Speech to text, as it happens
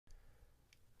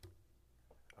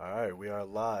All right, we are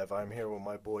live. I'm here with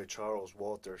my boy Charles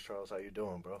Walters. Charles, how you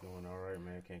doing, bro? Doing all right,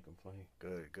 man. Can't complain.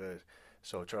 Good, good.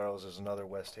 So Charles is another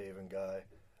West Haven guy,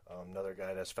 another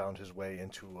guy that's found his way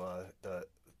into the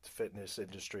fitness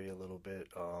industry a little bit.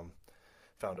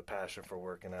 Found a passion for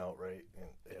working out, right?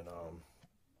 And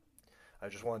I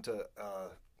just wanted to,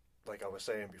 like I was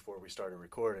saying before we started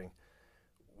recording,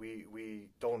 we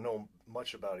don't know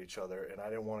much about each other, and I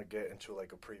didn't want to get into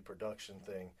like a pre-production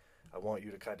thing. I want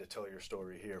you to kind of tell your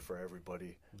story here for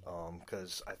everybody,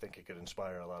 because I think it could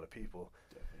inspire a lot of people.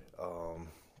 Um,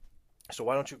 so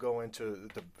why don't you go into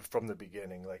the from the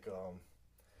beginning? Like,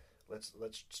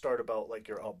 let's start about like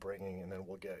your upbringing, and then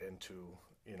we'll get into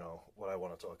what I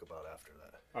want to talk about after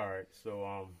that. All right.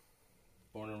 So,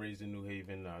 born and raised in New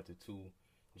Haven to two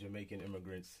Jamaican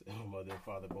immigrants, mother and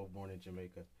father both born in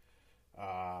Jamaica.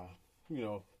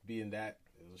 Being that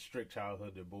it was a strict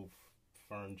childhood, they're both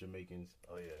firm Jamaicans.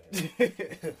 Oh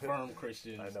yeah, Firm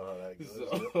Christians. I know how that goes.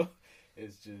 So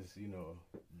it's just,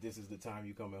 this is the time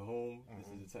you coming home. This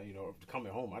is the time,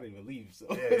 coming home. I didn't even leave. So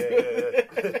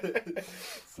Yeah.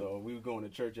 so we were going to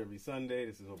church every Sunday.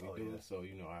 This is what we do. Yeah. So,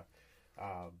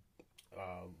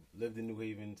 I lived in New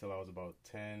Haven until I was about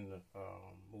 10.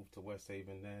 Moved to West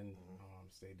Haven then.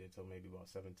 Stayed there till maybe about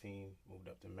 17. Moved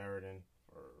up to Meriden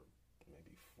for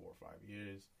maybe 4 or 5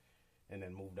 years. And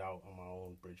then moved out on my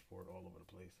own, Bridgeport, all over the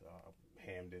place.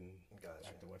 Hamden, Gotcha.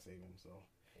 back to West Haven. So,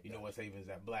 West Haven's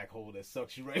that black hole that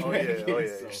sucks you right Oh back yeah, in. oh yeah,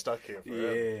 So, you're stuck here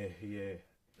forever. yeah.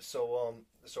 So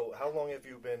how long have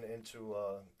you been into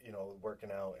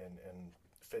working out and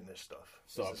fitness stuff?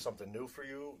 So Is this something new for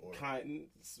you? Or?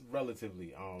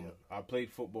 Relatively. I played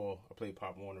football. I played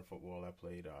Pop Warner football. I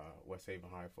played West Haven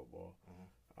High football.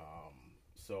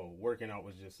 So working out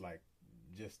was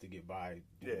just to get by.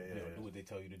 Do what they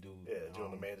tell you to do. Yeah,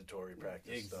 doing the mandatory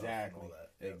practice stuff. Exactly. And all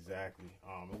that. Yep. Exactly.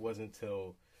 It wasn't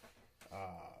until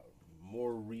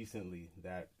more recently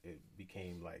that it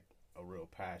became like a real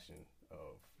passion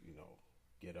of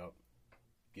get up,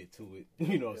 get to it.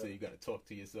 So you got to talk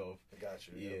to yourself. I got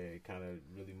you. Yeah, kind of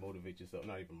really motivate yourself.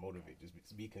 Not even motivate,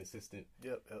 just be consistent.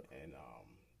 Yep. And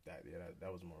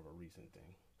that was more of a recent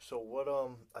thing. So what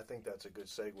I think that's a good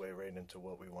segue right into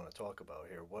what we want to talk about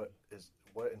here. What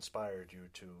inspired you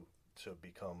to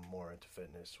become more into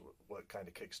fitness? What kind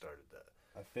of kickstarted that?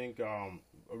 I think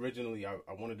originally I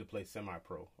wanted to play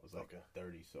semi-pro. I was like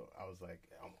 30, so I was like,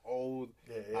 I'm old.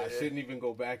 I shouldn't even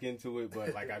go back into it,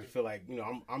 but like I feel like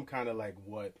I'm kind of like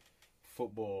what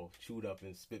football chewed up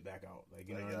and spit back out. Like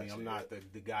what I mean. I'm not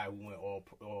the guy who went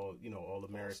all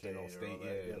American, all state.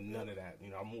 None of that.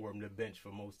 I'm more on the bench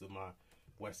for most of my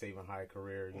West Haven High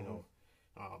career.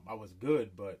 I was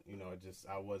good, but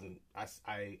I wasn't.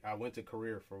 I went to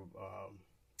career for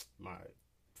my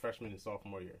freshman and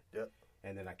sophomore year. Yep.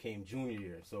 And then I came junior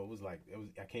year, so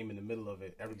I came in the middle of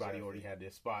it. Everybody already had their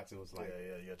spots. It was like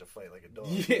you had to fight like a dog.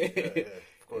 Yeah,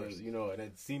 of course. And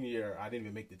then senior year I didn't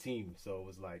even make the team, so it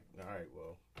was like, all right,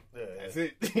 well, that's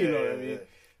it. What I mean?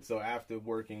 So after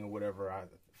working or whatever, I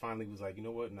finally was like, you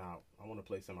know what? Now I want to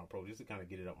play semi-pro just to kind of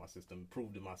get it up my system,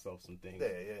 prove to myself some things.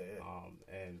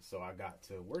 And so I got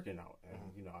to working out,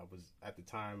 and I was at the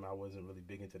time I wasn't really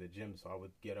big into the gym, so I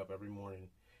would get up every morning.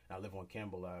 I live on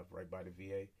Campbell Ave, right by the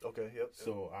VA. Okay, yep.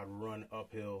 So I'd run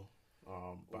uphill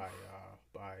by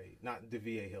not the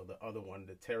VA hill, the other one,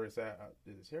 the Terrace.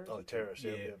 Is it Terrace? Oh, the Terrace.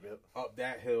 Yep. Up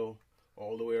that hill,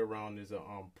 all the way around. There's a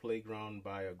playground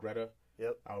by Greta.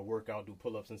 Yep. I would work out, do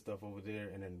pull-ups and stuff over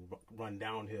there, and then run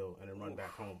downhill and then run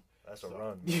back home. That's a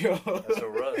run. That's a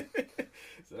run.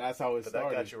 So that's how it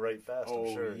started. That got you right fast,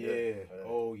 I'm sure. Yeah.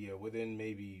 Oh, yeah. Within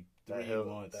maybe 3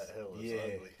 months. That hill is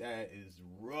ugly. That is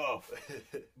rough.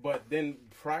 But then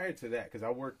prior to that, because I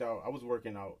was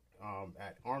working out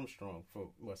at Armstrong for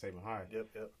West Haven High.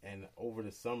 Yep. And over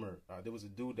the summer, there was a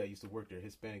dude that used to work there, a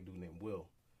Hispanic dude named Will.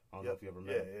 I don't know if you ever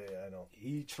met him. Yeah, I know.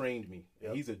 He trained me.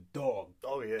 Yep. He's a dog.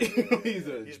 Oh, yeah.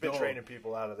 He's been training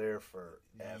people out of there forever.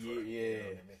 Yeah. You know what I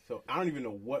mean? So I don't even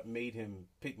know what made him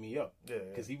pick me up.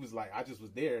 Because he was like, I just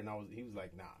was there, and he was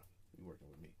like, nah, you working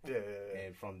with me. Yeah.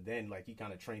 And from then, like, he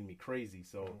kind of trained me crazy.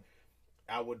 So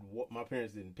my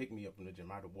parents didn't pick me up from the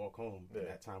gym. I had to walk home. At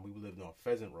that time, we lived on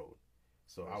Pheasant Road.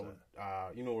 So I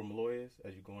would, you know where Malloy is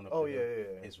as you're going up? Oh, the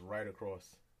yeah. It's right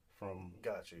across from.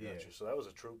 Got you. So that was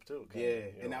a troop too.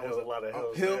 And that was a lot of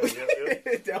hills. Uphill.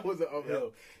 Yep. That was an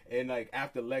uphill. And like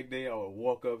after leg day, I would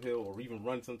walk uphill or even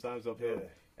run sometimes uphill. Yeah.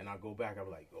 And I go back. I'm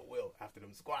like, oh Will, after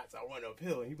them squats, I run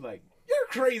uphill. And he'd be like, you're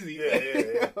crazy.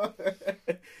 Yeah.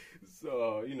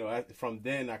 So from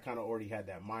then I kind of already had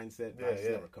that mindset, but I just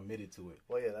never committed to it.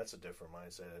 Well, yeah, that's a different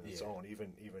mindset in its own.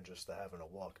 Even just having to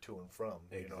walk to and from.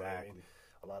 You know what I mean?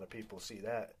 A lot of people see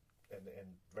that and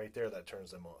right there that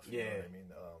turns them off. You Yeah, know what I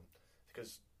mean,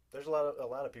 because there's a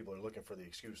lot of people are looking for the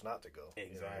excuse not to go.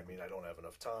 Exactly. You know what I mean, I don't have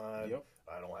enough time. Yep.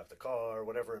 I don't have the car,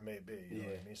 whatever it may be. You know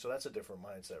what Yeah. I mean, so that's a different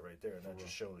mindset right there, and that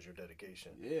just shows your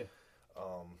dedication. Yeah.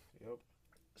 Yep.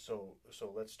 So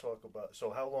let's talk about.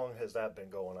 So how long has that been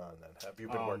going on then? Have you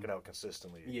been working out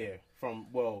consistently? Yeah.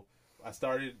 I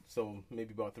started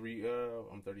maybe about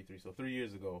I'm 33, so 3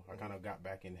 years ago I kind of got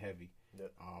back in heavy.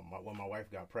 Yep. When my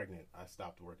wife got pregnant, I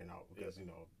stopped working out because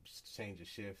change of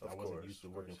shift. I wasn't used to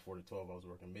working 4 to 12. I was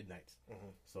working midnights,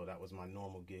 so that was my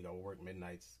normal gig. I would work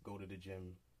midnights, go to the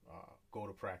gym, go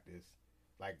to practice.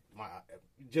 Like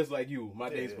just like you, my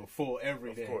days were full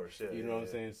every day. Of course, you know what I'm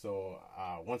saying. So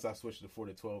once I switched to 4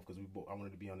 to 12, because I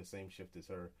wanted to be on the same shift as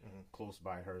her, close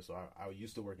by her. So I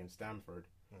used to work in Stamford.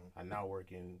 I now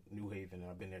work in New Haven, and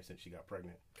I've been there since she got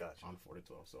pregnant. Gotcha. On 4 to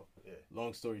 12. So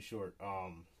long story short,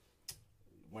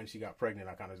 when she got pregnant,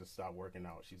 I kind of just stopped working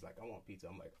out. She's like, I want pizza.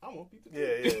 I'm like, I want pizza too.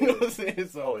 Yeah. You know what I'm saying?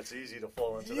 So it's easy to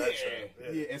fall into that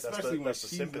trap. Yeah, especially when that's the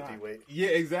she's sympathy not, weight. Yeah,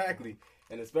 exactly.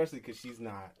 And especially because she's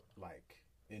not like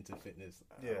into fitness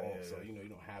at all. So you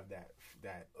don't have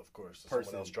that of course person,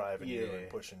 someone else driving you and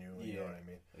pushing you. You know what I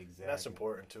mean? Exactly. And that's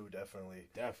important too. Definitely.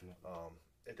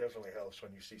 It definitely helps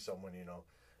when you see someone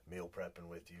meal prepping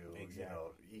with you,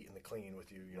 eating the clean with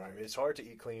you. You know what I mean? It's hard to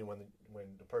eat clean when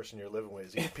the person you're living with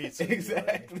is eating pizza.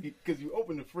 Exactly, because you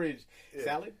open the fridge,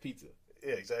 salad, pizza.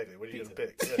 Yeah, exactly. What are you gonna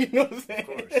pick? Yeah. You know what I'm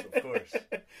saying? Of course.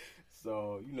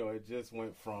 So it just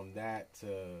went from that to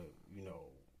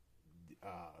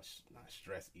not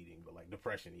stress eating, but like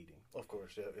depression eating. Of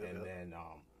course, And then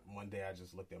one day I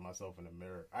just looked at myself in the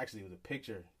mirror. Actually, it was a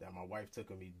picture that my wife took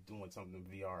of me doing something in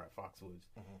VR at Foxwoods,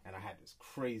 and I had this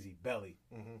crazy belly,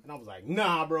 and I was like,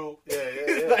 "Nah, bro."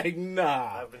 Yeah. Like,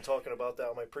 nah. I've been talking about that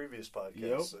on my previous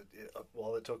podcast. Yep.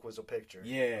 All it took was a picture.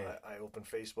 Yeah. I opened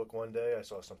Facebook one day. I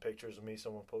saw some pictures of me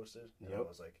someone posted, and I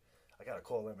was like, I gotta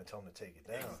call them and tell them to take it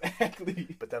down.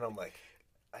 Exactly. But then I'm like,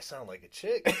 I sound like a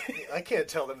chick. I can't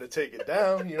tell them to take it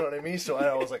down. You know what I mean? So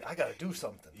I was like, I got to do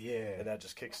something. Yeah. And that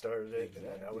just kickstarted it.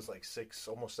 Exactly. And that was like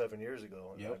almost 7 years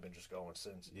ago. And I've been just going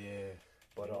since. Yeah.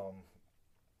 But,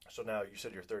 so now you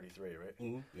said you're 33, right?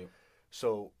 Mm-hmm. Yep.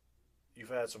 So you've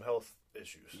had some health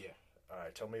issues. Yeah. All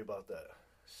right. Tell me about that.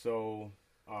 So,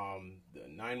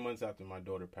 9 months after my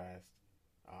daughter passed,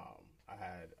 I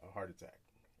had a heart attack.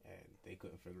 And they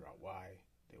couldn't figure out why.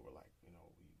 They were like,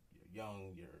 you're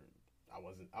young,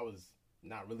 I was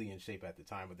not really in shape at the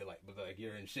time, but they're like,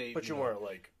 you're in shape. But you weren't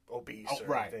like obese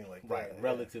or anything like that. Right.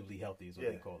 Relatively healthy is what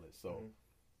they call it. So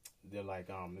they're like,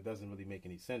 it doesn't really make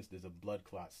any sense. There's a blood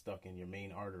clot stuck in your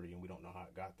main artery, and we don't know how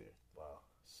it got there. Wow.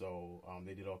 So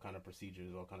they did all kind of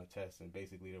procedures, all kind of tests, and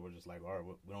basically they were just like, all right,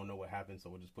 we don't know what happened, so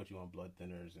we'll just put you on blood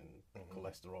thinners and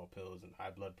cholesterol pills and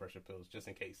high blood pressure pills just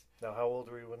in case. Now, how old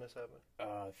were you when this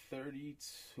happened?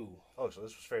 32. Oh, so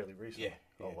this was fairly recent. Yeah.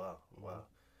 Oh, wow. Wow.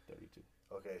 32.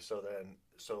 Okay,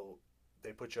 so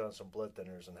they put you on some blood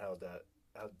thinners, and how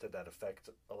did that affect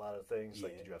a lot of things?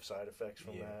 Like, did you have side effects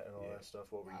from that and all that stuff?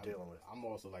 What were you dealing with? I'm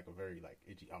also like a very like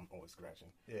itchy. I'm always scratching.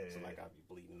 So like I'd be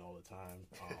bleeding all the time.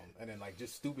 And then like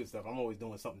just stupid stuff. I'm always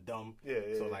doing something dumb.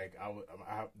 So like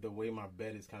the way my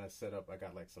bed is kind of set up, I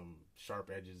got like some sharp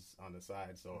edges on the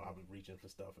side. So I was reaching for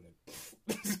stuff and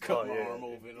then just cut my arm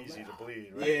open. Easy to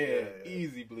bleed, right? Yeah,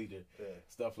 easy bleeder.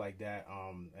 Stuff like that.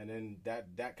 And then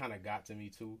that kind of got to me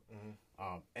too.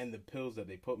 And the pills that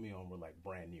they put me on were like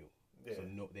brand new. Yeah.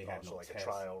 So they had no like test. A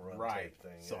trial run type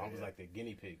thing. So I was like the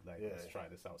guinea pig. Like, let's try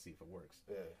this out, see if it works.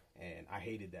 And I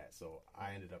hated that. So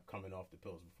I ended up coming off the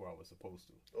pills before I was supposed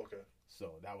to. Okay.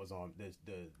 So that was on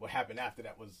what happened after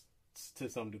that was to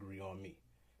some degree on me.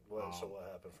 Well, so what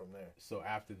happened from there? So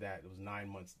after that, it was 9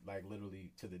 months, like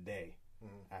literally to the day,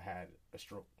 I had a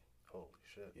stroke. Holy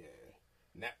shit. Yeah.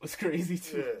 And that was crazy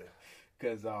too. Yeah.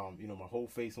 Because, my whole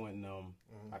face went numb.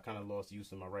 I kind of lost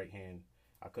use of my right hand.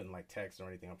 I couldn't like text or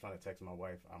anything. I'm trying to text my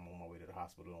wife. I'm on my way to the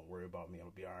hospital. Don't worry about me. I'm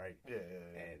gonna be all right. Yeah.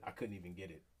 And I couldn't even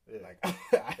get it. Yeah.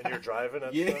 Like, and you're driving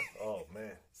and stuff? Oh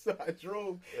man. So I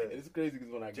drove. And it's crazy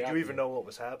because when I did you even know what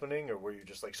was happening, or were you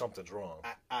just like something's wrong?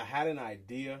 I had an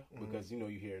idea because you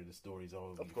hear the stories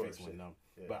all over your face went numb.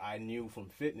 But I knew from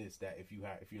fitness that if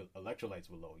your electrolytes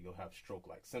were low, you'll have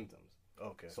stroke-like symptoms.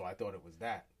 Okay. So I thought it was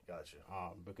that. Gotcha.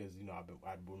 Because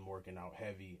I'd been working out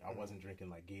heavy. I wasn't drinking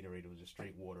like Gatorade. It was just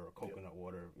straight water or coconut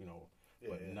water.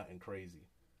 But nothing crazy.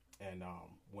 And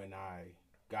when I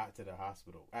got to the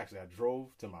hospital, actually I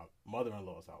drove to my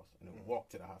mother-in-law's house and then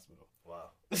walked to the hospital.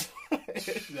 Wow. I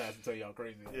have to tell you how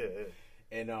crazy. Yeah.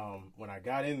 And when I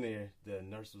got in there, the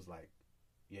nurse was like,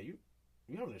 "Yeah, you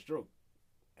having a stroke?"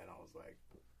 And I was like,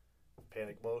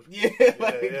 Panic mode. Yeah,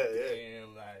 like,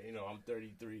 damn, like, you know, I'm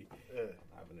 33, I'm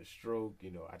having a stroke.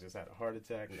 You know, I just had a heart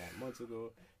attack 9 months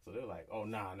ago. So they're like, oh,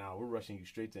 nah, we're rushing you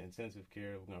straight to intensive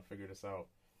care. We're gonna figure this out.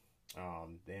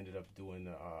 They ended up doing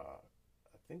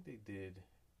I think they did.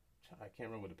 I can't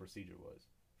remember what the procedure was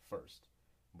first,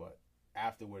 but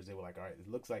afterwards they were like, all right, it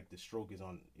looks like the stroke is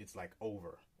on. It's like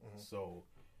over. So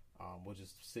we'll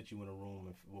just sit you in a room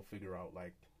and we'll figure out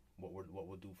like what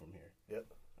we'll do from here. Yep.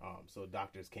 So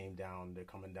doctors came down. They're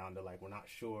coming down. They're like, we're not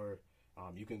sure.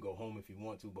 You can go home if you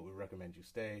want to, but we recommend you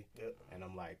stay. Yep. And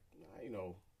I'm like, you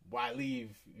know, why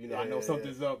leave? You know, I know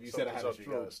something's up. You said I had a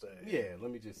stroke. Yeah,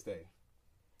 let me just stay.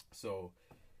 So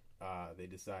they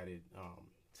decided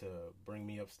to bring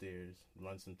me upstairs,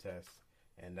 run some tests,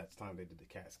 and that's the time they did the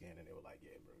CAT scan, and they were like,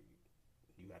 yeah, bro,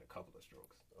 you had a couple of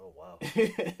strokes. Oh, wow.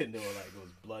 And they were like, it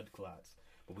was blood clots.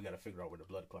 But we got to figure out where the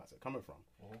blood clots are coming from.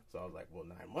 So I was like, well,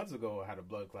 9 months ago, I had a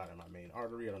blood clot in my main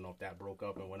artery. I don't know if that broke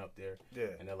up and went up there.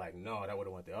 Yeah. And they're like, no, that would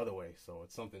have went the other way. So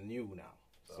it's something new now.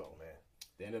 So man,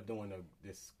 they end up doing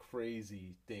this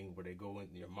crazy thing where they go in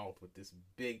your mouth with this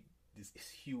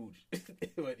huge,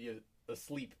 when you're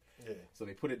asleep. Yeah. So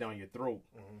they put it down your throat.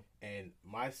 And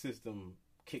my system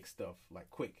kicks stuff like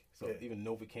quick. So even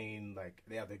Novocaine, like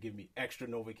they have to give me extra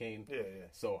Novocaine. Yeah.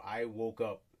 So I woke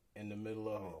up in the middle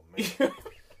of it. Man.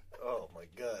 Oh my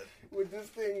God. With this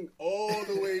thing all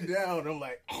the way down. I'm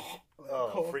like,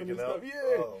 freaking out. Yeah.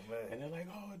 Oh man. And they're like,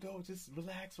 oh no, just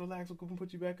relax. We'll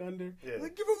put you back under. Yeah.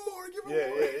 Like, give him more.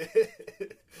 Yeah.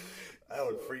 That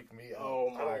would freak me out. Oh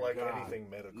my I don't like God. anything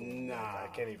medical. Nah. I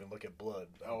can't even look at blood.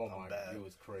 I'm my God. It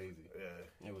was crazy.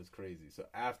 Yeah. It was crazy. So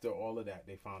after all of that,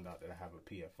 they found out that I have a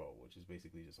PFO, which is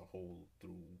basically just a hole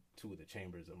through 2 of the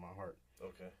chambers of my heart.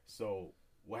 Okay. So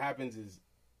what happens is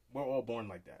we're all born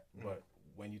like that, but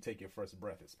when you take your first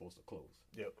breath, it's supposed to close.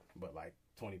 Yep. But like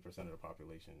 20% of the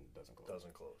population doesn't close.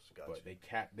 Gotcha.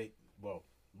 But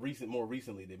more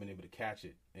recently they've been able to catch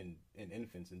it in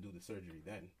infants and do the surgery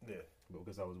then. Yeah. But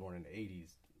because I was born in the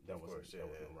 80s, that wasn't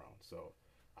around. So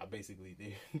I basically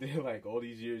they're like, all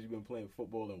these years you've been playing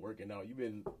football and working out, you've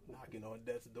been knocking on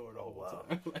death's door the whole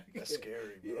time. Like, that's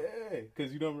scary, bro. Yeah,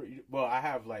 because you don't. Well, I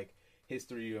have like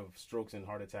history of strokes and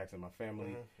heart attacks in my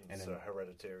family, and it's a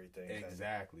hereditary thing.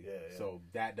 Exactly. Kind of. Yeah. So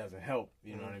that doesn't help.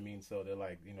 You know what I mean? So they're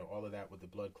like, you know, all of that with the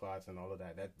blood clots and all of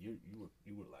that. That you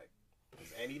were like,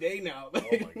 it's any day now. Oh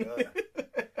my God.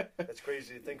 That's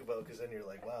crazy to think about, because then you're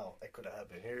like, wow, that could have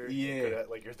happened here. Yeah.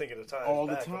 Like you're thinking of time all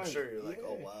back. the time. I'm sure you're like,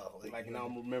 oh wow. Like now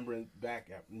I'm remembering back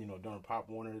at, you know, during Pop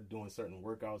Warner doing certain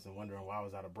workouts and wondering why I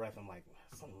was out of breath. I'm like,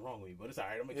 something wrong with me, but it's all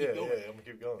right. I'm gonna keep going. Yeah, I'm gonna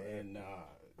keep going. And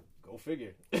go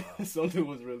figure. Something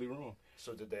was really wrong.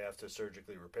 So did they have to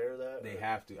surgically repair that? They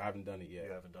have to. I haven't done it yet.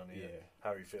 You haven't done it yet? Yeah.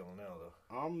 How are you feeling now,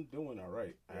 though? I'm doing all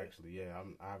right, actually. Yeah,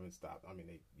 I haven't stopped. I mean,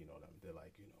 they're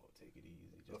like, you know, take it easy,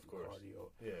 just of course.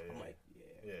 Cardio. Yeah. I'm like,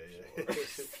 yeah.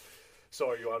 Sure. So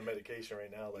are you on medication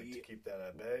right now, like to keep that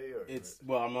at bay?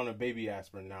 Or I'm on a baby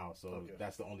aspirin now, so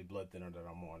that's the only blood thinner that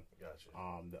I'm on. Gotcha.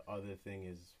 The other thing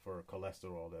is for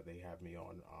cholesterol that they have me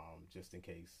on, just in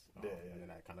case. And then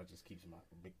that kind of just keeps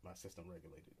my system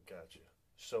regulated. Gotcha.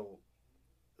 So,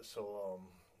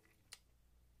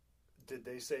 did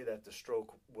they say that the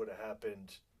stroke would have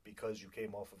happened because you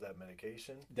came off of that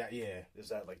medication? Is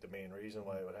that like the main reason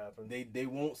why it would happen? They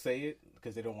won't say it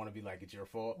because they don't want to be like it's your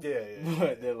fault.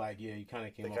 But they're like, you kind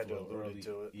of came off a little early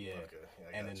to it. Yeah.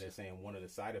 Okay. And then they're saying one of the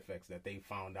side effects that they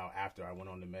found out after I went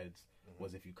on the meds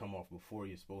was if you come off before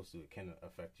you're supposed to, it can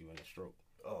affect you in a stroke.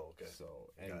 Oh, okay.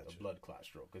 So, and a blood clot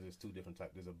stroke, because there's 2 different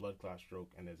types. There's a blood clot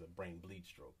stroke and there's a brain bleed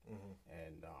stroke.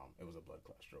 And it was a blood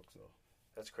clot stroke, so.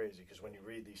 That's crazy, because when you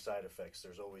read these side effects,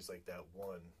 there's always like that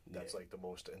one that's like the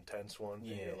most intense one.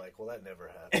 Yeah. And you're like, well, that never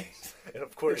happens. And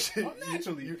of course,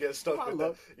 naturally, you get stuck with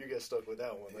that. You get stuck with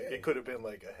that one. Like it could have been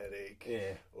like a headache,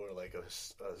 or like a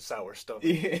sour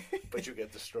stomach, but you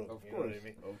get the stroke. You know what I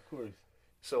mean? Of course.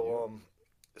 So,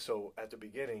 so at the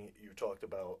beginning, you talked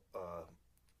about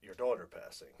your daughter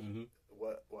passing.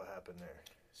 What happened there?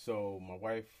 So my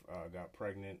wife got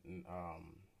pregnant in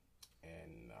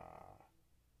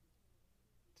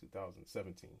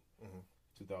 2017.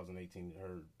 2018,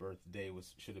 her birthday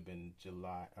should have been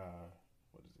July.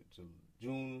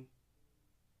 June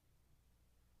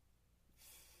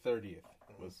 30th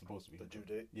was supposed to be the due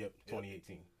date. Yep,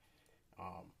 2018.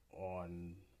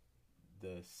 On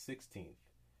the 16th,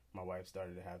 my wife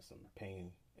started to have some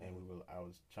pain, and I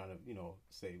was trying to,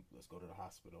 say, let's go to the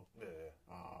hospital.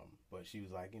 But she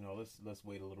was like, let's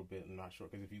wait a little bit. I'm not sure,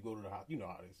 because if you go to the hospital, you know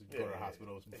how it is. If you go to the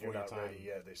hospitals before you're not your time, ready,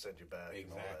 they send you back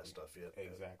and all that stuff.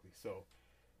 Exactly. So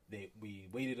we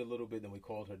waited a little bit, then we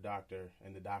called her doctor,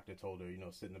 and the doctor told her,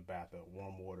 sit in the bath of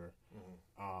warm water,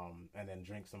 and then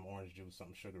drink some orange juice,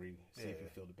 something sugary, see if you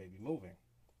feel the baby moving.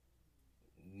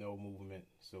 No movement,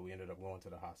 so we ended up going to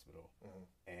the hospital,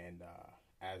 and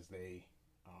as they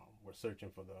were searching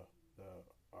for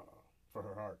for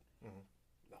her heart,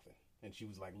 nothing. And she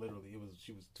was like, literally,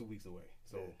 she was 2 weeks away,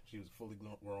 so she was fully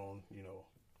grown,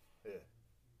 Yeah.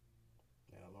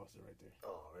 And I lost it right there.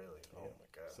 Oh, really? Oh, my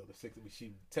God. So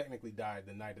she technically died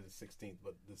the night of the 16th,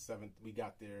 but the 7th, we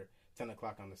got there 10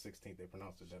 o'clock on the 16th. They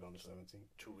pronounced her dead on the 17th.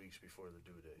 2 weeks before the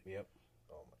due date. Yep.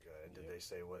 Oh, my God. And did they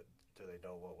say do they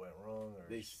know what went wrong? Or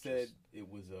they said it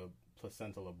was a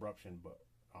placental abruption, but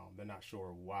they're not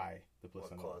sure why the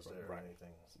placental what caused it or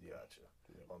anything. Yeah. Gotcha.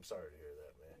 Yeah. Well, I'm sorry to hear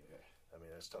that, man. Yeah. I mean,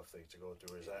 that's a tough thing to go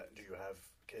through. Do you have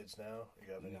kids now?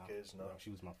 You have any kids? No. She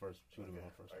was my first. She would have been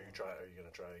my first. Are you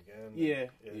gonna try again? Yeah.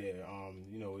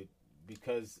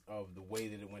 Because of the way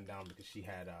that it went down, because she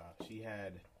had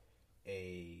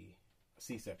a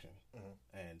C-section,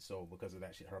 and so because of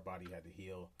that, her body had to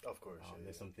heal. Of course.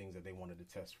 There's some things that they wanted to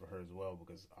test for her as well,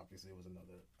 because obviously it was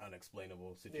another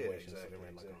unexplainable situation. So they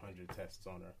ran like 100 tests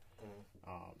on her.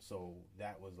 So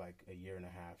that was like a year and a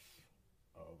half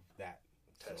of that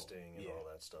testing and all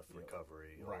that stuff,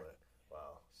 recovery, all that.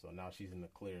 Wow. So now she's in the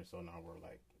clear. So now we're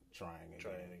like trying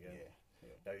again.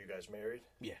 Yeah. Now you guys married?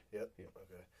 Yeah. Yep.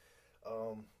 Okay. I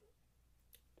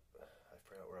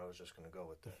forgot where I was just going to go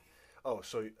with that. Oh,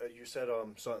 so you said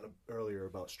something earlier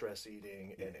about stress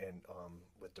eating and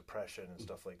with depression and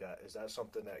stuff like that. Is that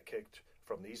something that kicked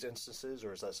from these instances,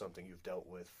 or is that something you've dealt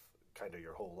with kind of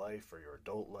your whole life or your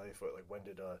adult life? Or like when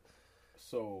did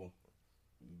So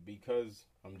because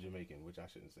I'm Jamaican, which I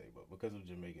shouldn't say, but because of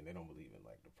Jamaican, they don't believe in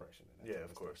like depression and that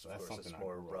of course. So that's something it's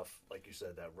more rough, like you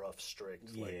said, that rough,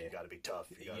 strict. Like you got to be tough.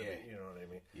 You got to be, you know what I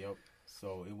mean? Yep.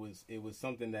 So it was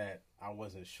something that I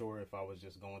wasn't sure if I was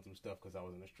just going through stuff because I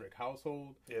was in a strict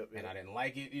household, and I didn't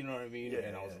like it. You know what I mean?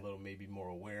 And I was a little maybe more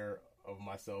aware of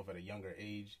myself at a younger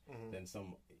age than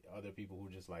some other people who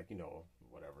just like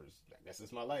whatever. I guess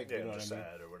it's my life. Yeah, you know just what I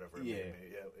mean? Sad or whatever. It may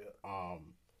be. Yeah.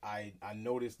 I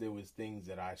noticed there was things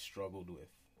that I struggled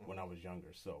with when I was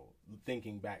younger. So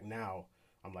thinking back now,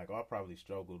 I'm like, I probably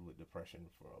struggled with depression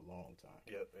for a long time.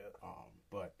 Yep.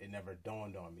 But it never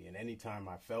dawned on me. And anytime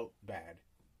I felt bad,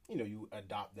 you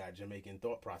adopt that Jamaican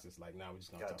thought process. Like, now we're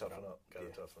just gonna toughen up. Gotta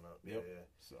toughen up. Yep. Yeah.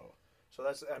 So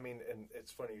that's, I mean, and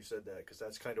it's funny you said that, because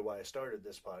that's kind of why I started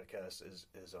this podcast. Is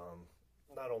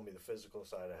not only the physical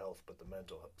side of health, but the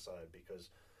mental side,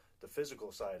 because the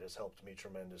physical side has helped me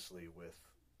tremendously with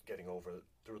getting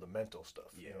through the mental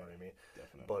stuff. You know what I mean?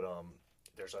 Definitely. But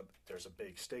there's a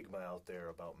big stigma out there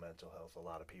about mental health. A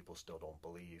lot of people still don't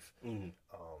believe.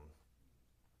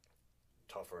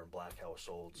 Tougher in black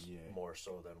households more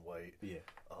so than white.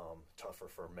 Tougher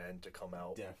for men to come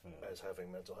out as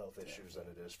having mental health issues than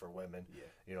it is for women.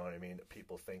 You know what I mean?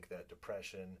 People think that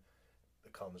depression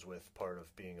comes with part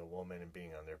of being a woman and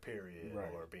being on their period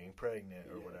or being pregnant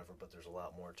or whatever, but there's a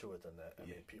lot more to it than that. I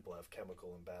mean, people have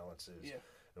chemical imbalances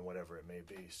and whatever it may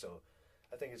be. So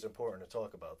I think it's important to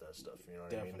talk about that stuff. You know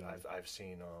what I mean? I've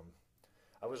seen,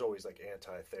 I was always like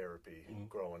anti-therapy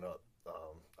growing up.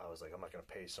 I was like, I'm not going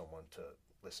to pay someone to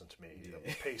listen to me.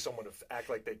 Pay someone to act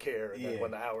like they care, and then when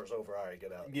the hour's over, all right,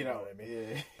 get out. You know what I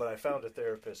mean? But I found a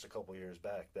therapist a couple years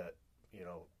back that,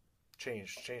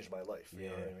 changed my life. You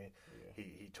know what I mean?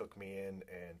 He took me in,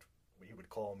 and he would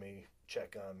call me,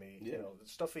 check on me,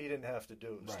 stuff he didn't have to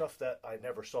do, stuff that I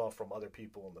never saw from other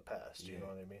people in the past. You know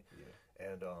what I mean?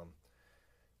 And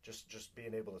just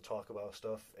being able to talk about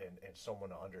stuff and someone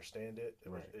to understand it,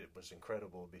 it was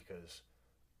incredible, because,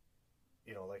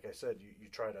 like I said, you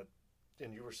try to,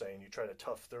 and you were saying, you try to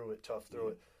tough through it,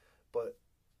 but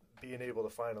being able to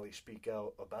finally speak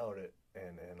out about it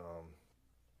and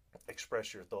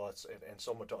express your thoughts and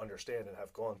someone to understand and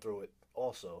have gone through it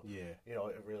also,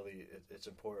 it really, it's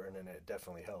important, and it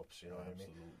definitely helps, you know what I mean?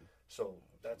 So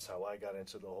that's how I got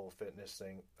into the whole fitness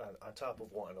thing, on top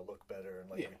of wanting to look better, and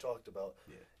like we talked about,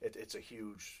 it's a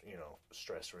huge,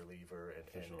 stress reliever and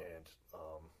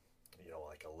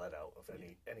like a let out of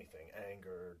anything,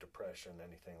 anger, depression,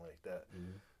 anything like that.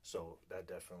 So that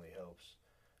definitely helps.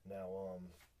 Now,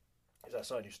 is that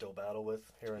something you still battle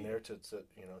with here and there to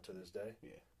this day?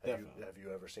 Have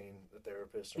you ever seen a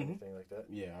therapist or anything like that?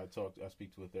 Yeah, I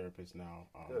speak to a therapist now.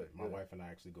 My wife and I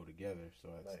actually go together, so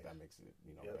that makes it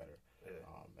better.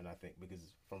 And I think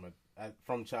because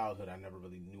from childhood, I never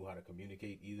really knew how to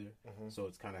communicate either, so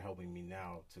it's kind of helping me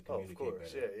now to communicate better. Of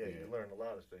course, you learn a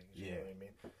lot of things. You know what I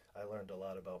mean? I learned a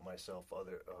lot about myself.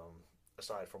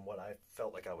 Aside from what I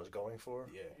felt like I was going for,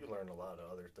 you learn a lot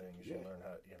of other things. You learn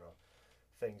how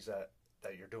things that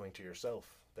that you're doing to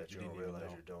yourself that you don't realize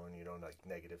know. you're doing. You know, like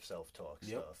negative self-talk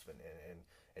Yep. stuff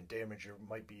and damage you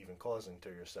might be even causing to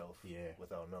yourself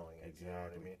without knowing it. Exactly. You know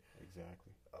what I mean?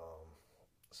 Exactly.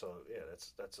 So yeah,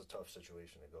 that's a tough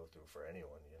situation to go through for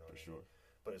anyone. You know, for sure.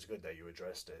 But it's good that you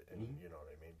addressed it, and you know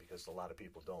what I mean, because a lot of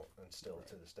people don't, and still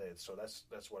to this day. So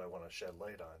that's what I want to shed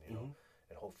light on, you know,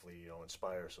 and hopefully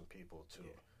inspire some people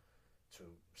to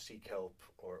seek help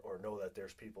or know that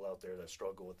there's people out there that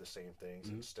struggle with the same things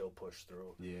and still push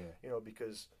through. Yeah. You know,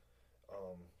 because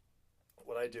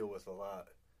what I deal with a lot,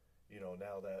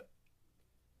 now that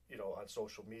on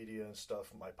social media and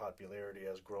stuff, my popularity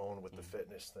has grown with the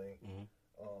fitness thing.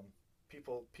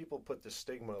 People put this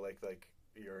stigma like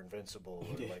you're invincible,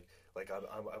 or like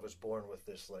I was born with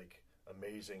this like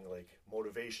amazing like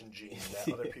motivation gene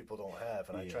that other people don't have,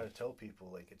 and I try to tell people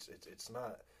like it's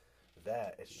not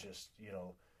that, it's just you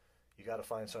got to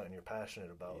find something you're passionate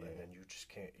about, and then you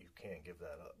can't give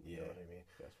that up. You know what I mean?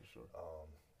 That's for sure.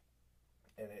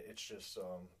 And it's just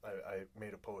I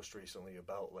made a post recently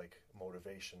about like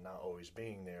motivation not always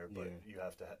being there, but you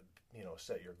have to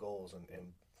set your goals and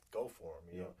go for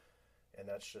them. You know, and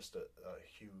that's just a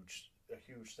huge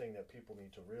thing that people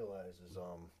need to realize is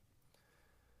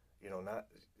not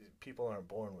people aren't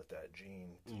born with that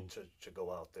gene to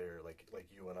go out there like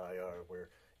you and I are, where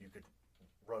you could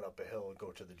run up a hill and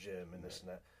go to the gym and this and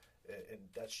that, and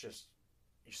that's just,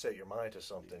 you set your mind to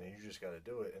something and you just got to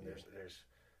do it. And there's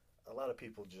a lot of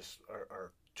people just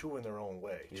are too in their own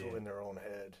way, too in their own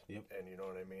head, and you know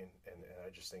what I mean. And I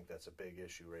just think that's a big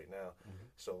issue right now.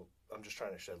 So I'm just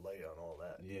trying to shed light on all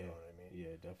that. You know what I mean?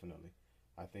 Yeah, definitely.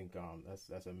 I think that's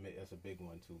a big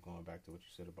one too. Going back to what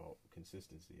you said about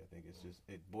consistency, I think it's just,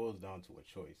 it boils down to a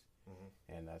choice,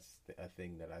 and that's a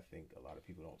thing that I think a lot of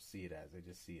people don't see it as. They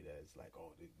just see it as like,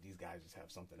 oh, these guys just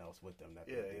have something else with them that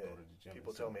they go to the gym.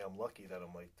 People tell me I'm lucky that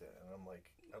I'm like that, and I'm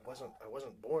like, I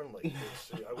wasn't born like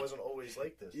this. I wasn't always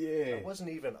like this. I wasn't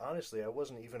even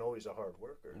always a hard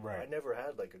worker. Right. I never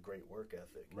had like a great work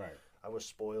ethic. Right. I was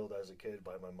spoiled as a kid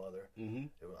by my mother.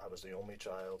 I was the only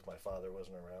child. My father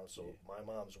wasn't around, so my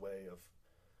mom's way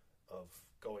of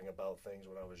going about things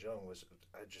when I was young was,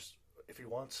 if he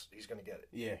wants, he's going to get it.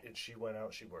 Yeah. And she went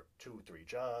out, she worked 2-3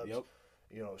 jobs. Yep.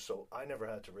 So I never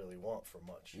had to really want for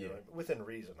much. You know, within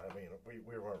reason. I mean,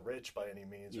 we weren't rich by any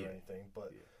means or anything,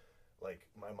 but like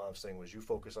my mom's thing was, you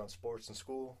focus on sports and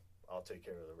school, I'll take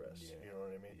care of the rest. You know what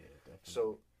I mean? Yeah,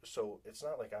 definitely. So it's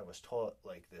not like I was taught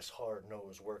like this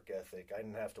hard-nosed work ethic. I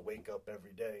didn't have to wake up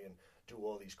every day and do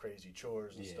all these crazy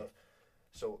chores and stuff.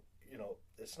 So,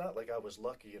 it's not like I was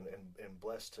lucky and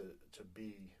blessed to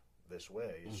be this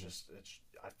way. It's just,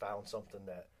 I found something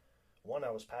that, one, I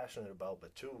was passionate about,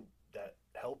 but two, that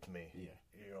helped me,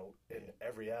 in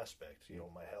every aspect,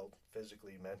 my health,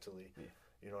 physically, mentally,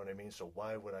 you know what I mean? So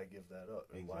why would I give that up?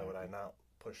 And why would I not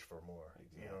push for more?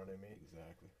 You know what I mean?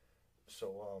 Exactly.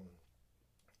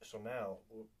 So now,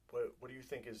 what do you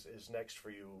think is next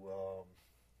for you,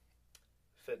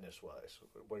 fitness-wise?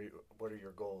 What are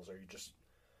your goals? Are you just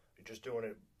doing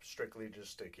it strictly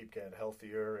just to keep getting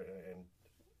healthier,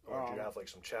 or do you have like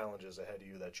some challenges ahead of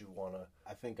you that you want to?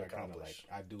 I think I kind of like,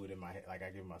 I do it in my head, like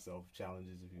I give myself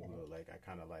challenges, if you will. Like I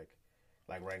kind of like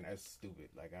right now, it's stupid.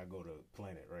 Like I go to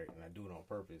Planet, right, and I do it on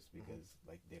purpose because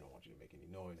like they don't want you to make any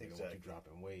noise. They don't want you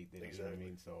dropping weight. You know what I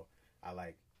mean? So I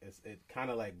like, it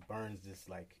kind of like burns this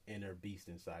like inner beast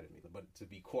inside of me, but to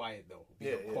be quiet though, be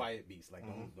a quiet beast. Like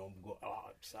don't go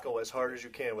go as hard as you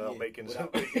can without making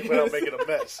without making a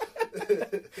mess.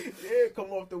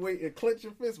 Come off the weight and clench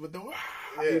your fist, but don't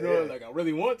like I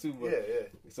really want to.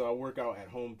 But so I work out at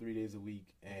home 3 days a week,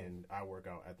 and I work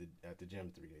out at the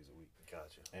gym 3 days a week.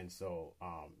 Gotcha. And so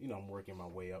I'm working my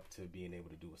way up to being able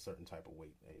to do a certain type of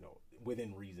weight,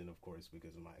 within reason, of course,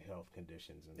 because of my health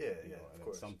conditions, and of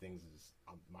course. some things is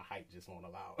my height just won't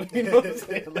allow. You know what I'm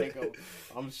saying? Like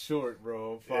I'm short,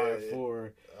 bro. I'm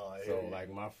 5'4". So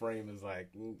like my frame is like,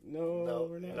 no,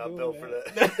 we're not built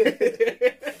that. for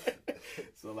that.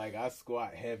 So like I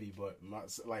squat heavy, but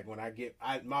when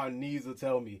my knees will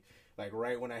tell me, like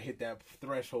right when I hit that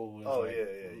threshold.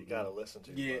 You gotta listen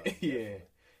to your body.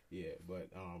 Yeah. But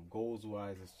goals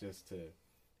wise, it's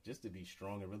just to be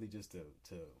strong and really just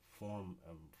to form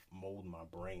mold my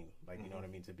brain, like you know what I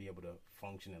mean, to be able to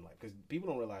function in life, because people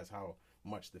don't realize how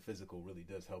much the physical really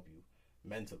does help you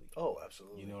mentally. Oh,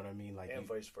 absolutely. You know what I mean, like, and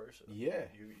vice versa. Yeah,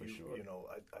 for sure. I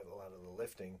a lot of the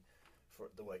lifting,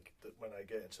 when I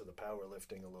get into the power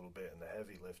lifting a little bit and the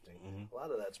heavy lifting, a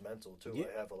lot of that's mental too.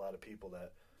 I have a lot of people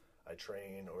that I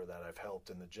train or that I've helped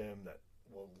in the gym that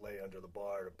will lay under the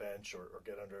bar to bench or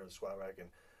get under the squat rack, and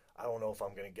I don't know if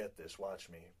I'm going to get this, watch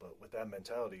me. But with that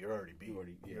mentality, you're already beat.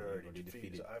 You're already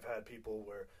defeated. I've had people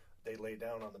where they lay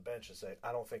down on the bench and say,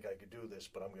 I don't think I could do this,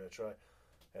 but I'm going to try.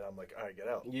 And I'm like, all right, get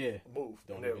out. Yeah. Move.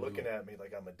 And they're looking at me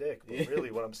like I'm a dick. But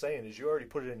really what I'm saying is you already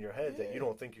put it in your head that you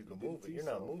don't think you can move it. You're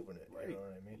not moving it. Right. You know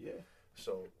what I mean? Yeah.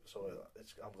 So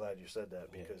I'm glad you said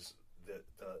that because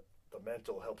the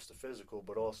mental helps the physical,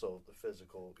 but also the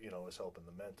physical, is helping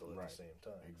the mental at the same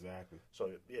time. Exactly.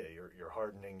 So you're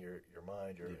hardening your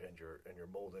mind, and you're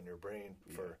molding your brain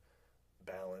for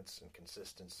balance and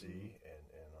consistency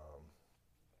and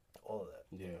all of that.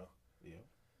 Yeah.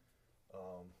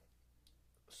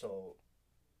 So,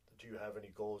 do you have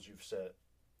any goals you've set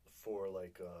for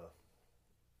like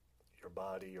your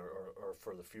body or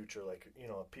for the future? Like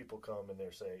people come and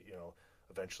they say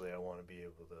eventually I want to be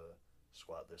able to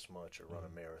squat this much or run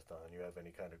a marathon. You have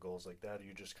any kind of goals like that? Or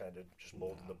you just kind of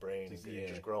molding the brain and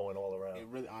just growing all around? It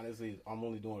really, honestly, I'm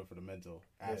only doing it for the mental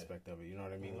aspect of it. You know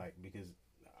what I mean? Like because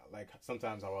like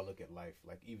sometimes how I look at life,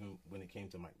 like even when it came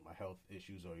to my health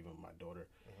issues or even my daughter,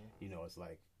 it's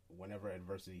like whenever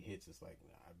adversity hits, it's like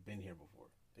I've been here before.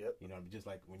 Yep. Just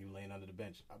like when you're laying under the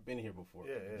bench, I've been here before.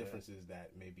 The difference is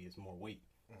that maybe it's more weight.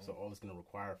 So all it's going to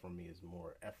require from me is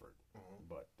more effort.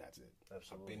 But that's it.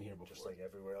 Absolutely. I've been here before. Just like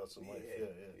everywhere else in life.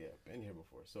 Yeah, been here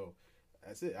before. So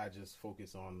that's it. I just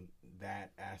focus on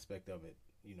that aspect of it.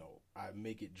 I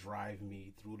make it drive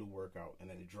me through the workout, and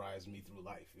then it drives me through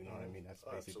life. You know what I mean? That's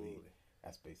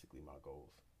basically my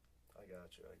goals. I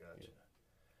got you.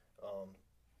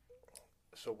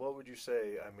 So what would you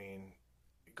say? I mean,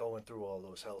 going through all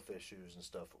those health issues and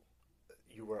stuff,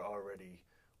 you were already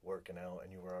working out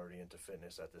and you were already into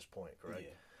fitness at this point, correct?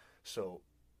 Yeah. So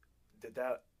did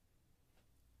that,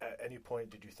 at any point,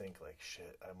 did you think like,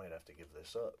 shit, I might have to give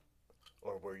this up?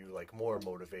 Or were you like more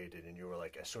motivated and you were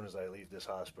like, as soon as I leave this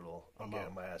hospital, I'm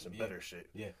getting my ass in better shape?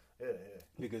 Yeah.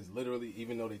 Because literally,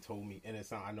 even though they told me, and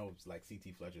I know it's like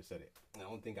C.T. Fletcher said it, and I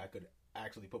don't think I could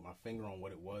actually put my finger on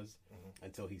what it was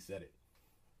until he said it.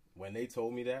 When they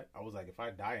told me that, I was like, if I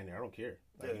die in there, I don't care.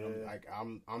 Like, like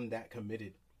I'm that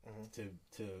committed to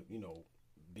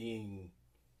being,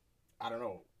 I don't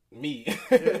know, me,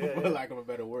 for lack of a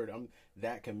better word. I'm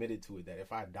that committed to it that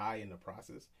if I die in the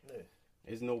process,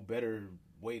 there's no better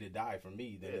way to die for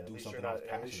me than to do something I was passionate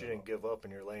about. At least you didn't give up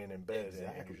and you're laying in bed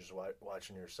and you're just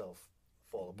watching yourself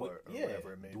fall apart or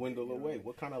whatever it may dwindle be. Away.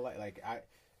 What kind of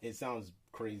it sounds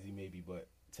crazy maybe, but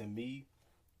to me,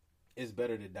 it's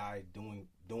better to die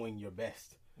doing your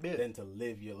best than to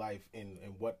live your life in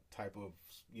what type of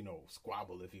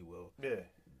squabble, if you will,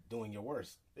 doing your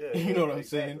worst. You know what I'm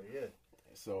saying? Yeah.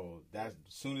 So that's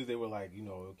as soon as they were like,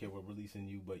 okay, we're releasing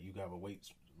you, but you have a weight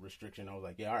restriction. I was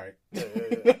like, yeah, all right.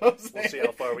 We'll see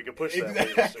how far we can push that.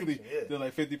 Exactly. They're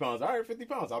like 50 pounds. All right, 50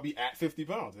 pounds. I'll be at 50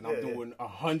 pounds, and I'm doing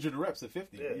 100 reps at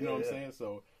 50. You know what I'm saying?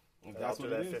 So that's I'll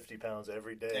do what that 50 pounds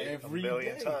every day, a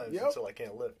million times until I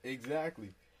can't lift.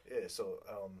 Exactly. Yeah. So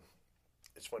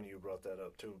it's funny you brought that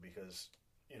up too, because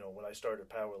when I started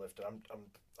powerlifting,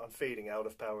 I'm fading out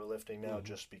of powerlifting now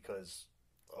just because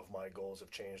of my goals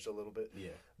have changed a little bit.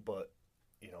 Yeah. But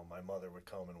my mother would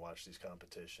come and watch these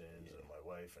competitions and my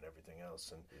wife and everything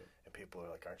else. And people are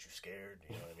like, aren't you scared?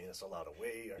 You know what I mean? It's a lot of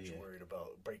weight. Aren't you worried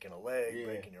about breaking a leg,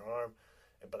 breaking your arm?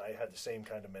 But I had the same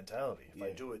kind of mentality. If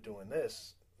I do it doing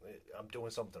this, I'm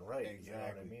doing something right. Exactly. You know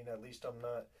what I mean? At least I'm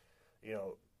not,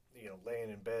 laying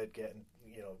in bed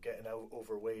getting out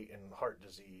overweight and heart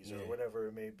disease or whatever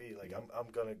it may be. Like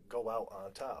I'm going to go out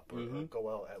on top or go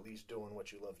out at least doing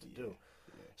what you love to do.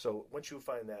 So once you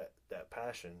find that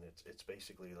passion, it's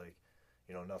basically like,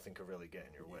 nothing could really get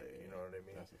in your way. You know what I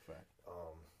mean? That's a fact.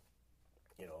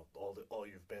 All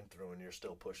you've been through and you're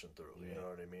still pushing through. You know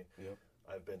what I mean? Yep.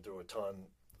 I've been through a ton,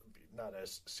 not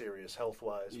as serious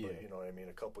health-wise, but you know what I mean?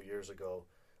 A couple years ago,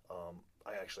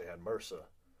 I actually had MRSA.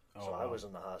 So I was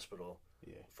in the hospital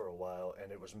for a while,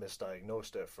 and it was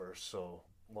misdiagnosed at first. So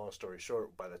long story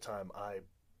short, by the time I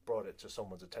brought it to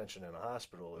someone's attention in a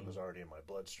hospital, it was already in my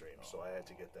bloodstream. So I had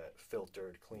to get that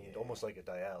filtered, cleaned, almost like a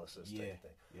dialysis type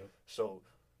thing. Yep. So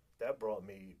that brought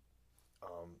me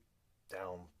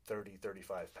down 30,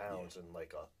 35 pounds in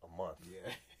like a month.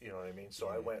 Yeah. You know what I mean? So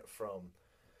I went from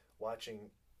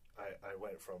I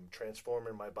went from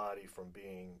transforming my body from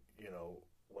being,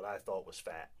 what I thought was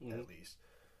fat, at least,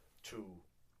 to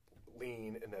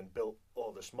lean, and then built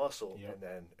all this muscle, and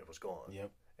then it was gone. Yep.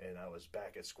 And I was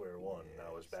back at square one, and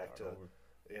I was back to,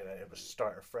 it was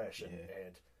starting fresh.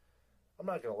 And I'm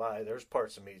not going to lie, there's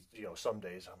parts of me, some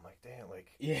days I'm like, damn,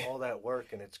 like, all that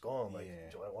work and it's gone. Like,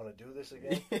 do I want to do this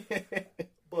again?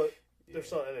 But there's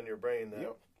something in your brain that,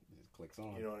 it just clicks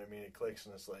on. You know what I mean? It clicks,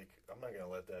 and it's like, I'm not going to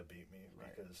let that beat me,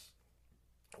 because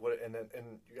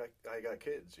I got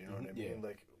kids, you know what I mean?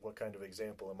 Like, what kind of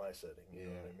example am I setting? You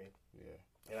know what I mean?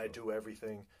 Yeah. And I do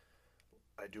everything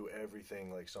I do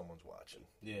everything like someone's watching.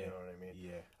 Yeah. You know what I mean?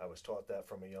 Yeah. I was taught that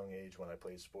from a young age when I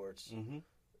played sports. Mm-hmm.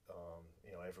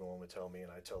 You know, everyone would tell me,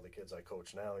 and I tell the kids I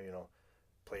coach now, you know,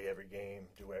 play every game,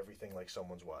 do everything like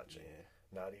someone's watching.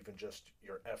 Yeah. Not even just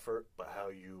your effort, but how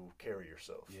you carry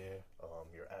yourself. Yeah.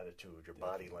 Your attitude, your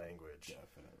Definitely. body language.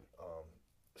 Definitely.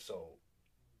 So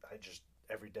I just,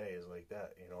 every day is like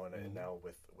that, you know, and now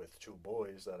with two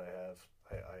boys that I have,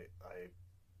 I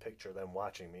picture them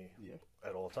watching me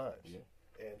at all times. Yeah.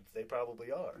 And they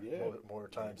probably are more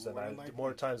times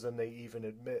than they even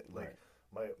admit. Like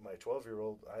my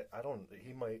 12-year-old,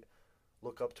 he might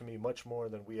look up to me much more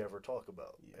than we ever talk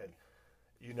about. Yeah. And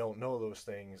you don't know those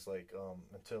things like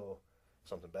until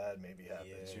something bad maybe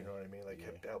happens. Yeah. You know what I mean? Like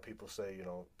how people say, you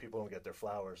know, people don't get their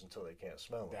flowers until they can't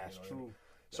smell them. That's you know true. What I mean?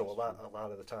 So a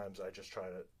lot of the times I just try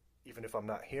to, even if I'm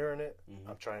not hearing it,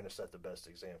 I'm trying to set the best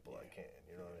example I can.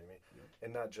 You know what I mean? Yeah.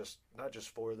 And not just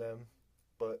for them,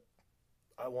 but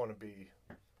I want to be.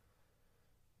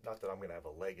 Not that I'm going to have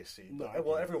a legacy, but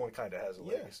everyone kind of has a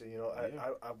legacy. You know,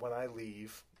 I when I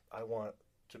leave, I want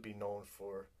to be known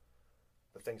for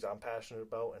the things I'm passionate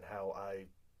about and how I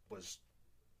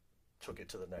took it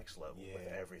to the next level with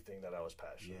everything that I was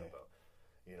passionate about.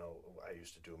 You know, I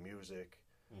used to do music,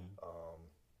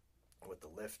 with the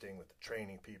lifting, with the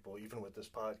training people, even with this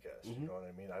podcast. You know what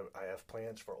I mean? I have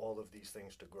plans for all of these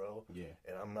things to grow,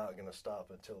 and I'm not going to stop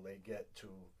until they get to.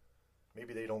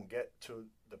 Maybe they don't get to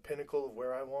the pinnacle of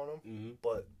where I want them,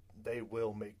 but they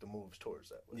will make the moves towards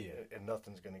that way. Yeah. And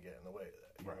nothing's going to get in the way of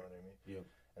that. You know what I mean? Yeah.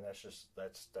 And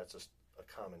that's a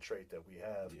common trait that we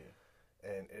have. Yeah.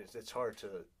 And it's hard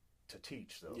to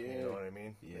teach though. Yeah. You know what I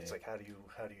mean? Yeah. It's like how do you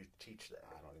teach that?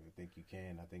 I don't even think you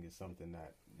can. I think it's something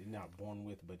that you're not born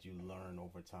with, but you learn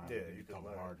over time. Yeah, you become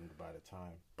hardened by the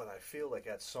time. But I feel like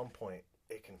at some point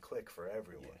it can click for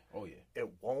everyone. Yeah. Oh yeah. It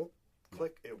won't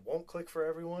click. It won't click for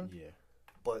everyone. Yeah.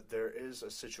 But there is a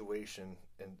situation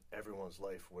in everyone's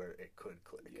life where it could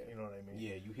click. Yeah. You know what I mean?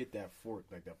 Yeah, you hit that fork,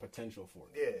 like that potential fork.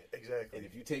 Yeah, exactly. And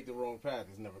if you take the wrong path,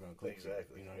 it's never going to click.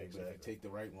 Exactly. You know what I mean? But if you take the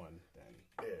right one,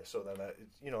 then... Yeah, so then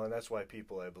and that's why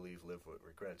people, I believe, live with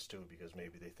regrets, too, because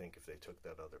maybe they think if they took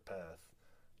that other path,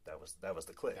 that was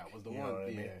the click. That was the you one. Know what I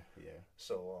mean? Yeah.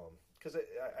 So, because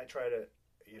I try to,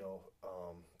 you know,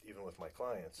 even with my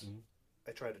clients,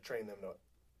 I try to train them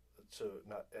to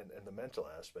not and the mental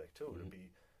aspect too, to be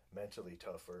mentally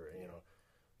tougher. You know,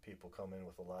 people come in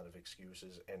with a lot of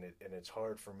excuses, and it's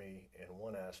hard for me in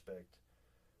one aspect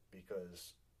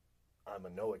because I'm a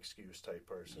no excuse type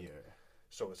person. Yeah.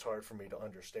 So it's hard for me to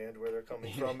understand where they're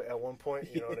coming from at one point.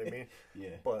 You know what I mean? Yeah.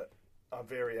 But I'm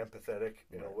very empathetic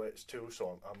in a way too.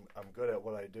 So I'm good at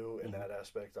what I do in that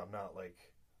aspect. I'm not like.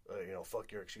 You know,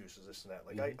 fuck your excuses, this and that.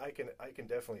 Like I can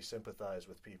definitely sympathize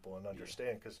with people and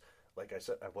understand because, like I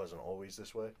said, I wasn't always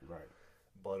this way. Right.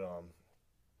 But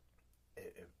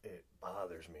it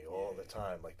bothers me all the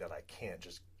time, like that I can't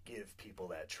just give people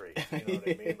that trait. You know what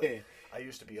I mean? Like, I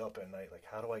used to be up at night, like,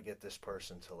 how do I get this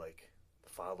person to like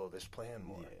follow this plan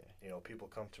more? Yeah. You know, people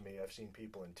come to me. I've seen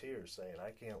people in tears saying,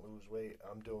 "I can't lose weight.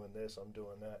 I'm doing this. I'm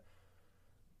doing that."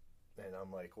 And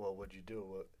I'm like, "Well, what'd you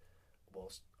do?" Well,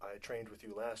 I trained with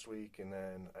you last week, and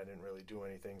then I didn't really do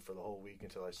anything for the whole week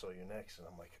until I saw you next. And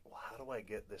I'm like, well, how do I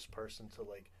get this person to,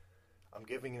 like, I'm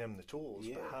giving them the tools,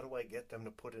 but how do I get them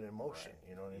to put it in motion? Right.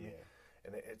 You know what I mean?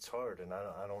 And it's hard, and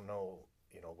I don't know,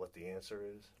 you know, what the answer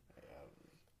is.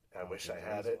 I wish I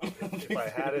had it. If I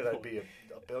had it, I'd be a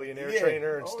billionaire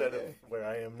trainer instead of where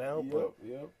I am now. But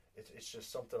it's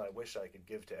just something I wish I could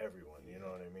give to everyone. You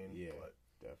know what I mean? Yeah. But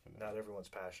definitely. Not everyone's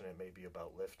passionate. Maybe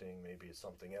about lifting. Maybe it's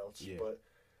something else. But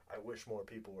I wish more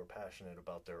people were passionate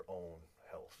about their own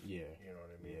health. Yeah. You know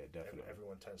what I mean? Yeah, definitely.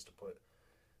 Everyone tends to put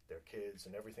their kids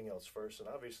and everything else first. And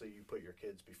obviously you put your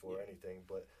kids before anything.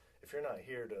 But if you're not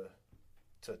here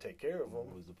to take care of them.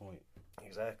 What was the point?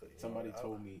 Exactly. Somebody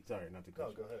told me, sorry, not to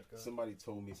cut you. Go ahead. Somebody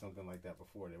told me something like that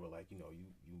before. They were like, you know,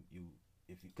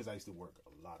 because I used to work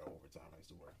a lot of overtime. I used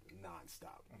to work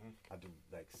nonstop. I do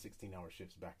like 16-hour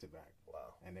shifts back to back.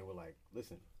 Wow. And they were like,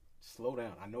 listen, slow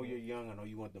down. I know you're young. I know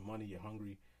you want the money. You're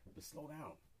hungry. But slow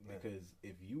down. Because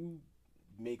if you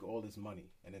make all this money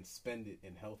and then spend it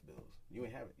in health bills, you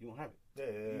ain't have it. You don't have it.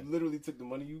 Yeah. You literally took the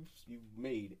money you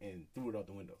made and threw it out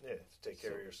the window. Yeah, to take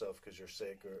care of yourself because you're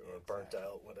sick or burnt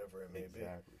out, whatever it may be.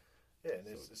 Yeah, and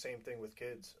it's the same thing with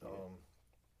kids.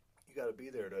 You got to be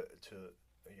there to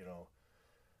you know,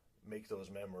 make those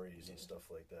memories and stuff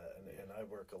like that. And I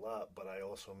work a lot, but I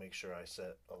also make sure I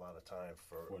set a lot of time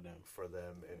for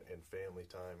them and family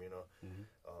time, you know.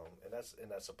 And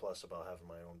that's a plus about having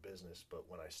my own business. But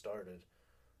when I started,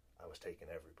 I was taking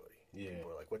everybody. Yeah.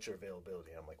 People were like, "What's your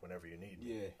availability?" I'm like, "Whenever you need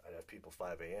me." Yeah. I'd have people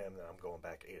 5 a.m. Then I'm going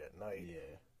back 8 at night.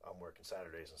 Yeah. I'm working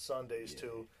Saturdays and Sundays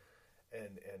too,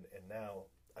 and now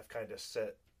I've kind of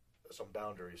set some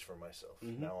boundaries for myself.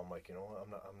 Mm-hmm. Now I'm like, you know,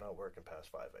 I'm not working past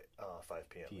 5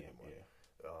 p.m. anymore. Yeah.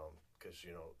 Because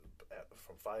you know,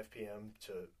 from 5 p.m.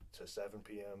 to 7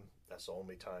 p.m. that's the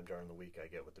only time during the week I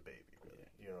get with the baby. Really.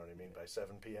 Yeah. You know what I mean? By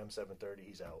 7 p.m., 7:30,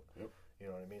 he's out. Yep. You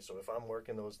know what I mean? So if I'm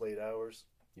working those late hours,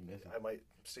 I might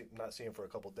not see him for a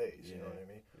couple days. Yeah. You know what I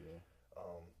mean? Yeah.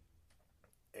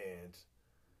 And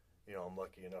you know, I'm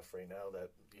lucky enough right now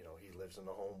that, you know, he lives in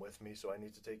the home with me, so I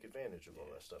need to take advantage of all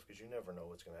that stuff, because you never know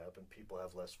what's going to happen. People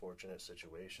have less fortunate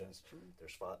situations. That's true.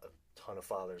 There's a ton of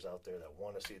fathers out there that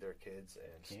want to see their kids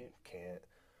and can't,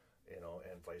 you know,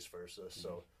 and vice versa. Mm-hmm.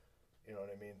 So, you know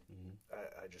what I mean?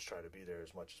 Mm-hmm. I just try to be there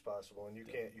as much as possible, and you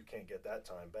can't get that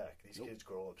time back. These kids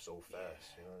grow up so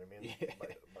fast. You know what I mean? Yeah.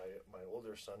 My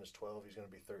older son is 12. He's going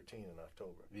to be 13 in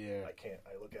October. Yeah.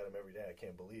 I look at him every day. I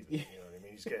can't believe it. You know what I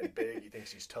mean? He's getting big. He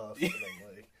thinks he's tough. And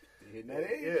I'm like, hitting that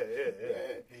age.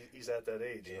 Yeah. He's at that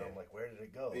age, and I'm like, where did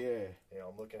it go? Yeah. You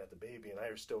know, I'm looking at the baby, and I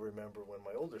still remember when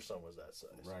my older son was that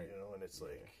size. Right. You know, and it's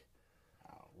like,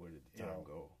 wow, where did the time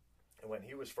go? And when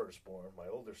he was first born, my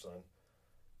older son,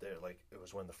 it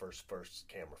was when the first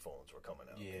camera phones were coming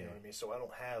out. Yeah. You know what I mean? So I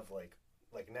don't have like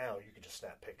now you can just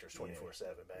snap pictures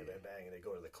 24/7, bang, bang, bang, and they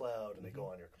go to the cloud and they go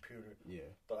on your computer. Yeah.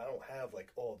 But I don't have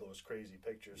like all those crazy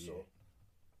pictures. So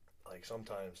like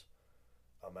sometimes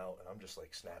I'm out and I'm just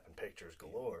like snapping pictures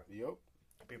galore. Yep.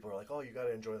 People are like, "Oh, you got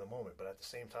to enjoy the moment," but at the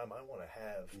same time, I want to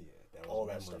have all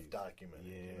that stuff documented.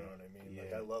 Yeah. You know what I mean? Yeah.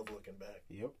 Like I love looking back.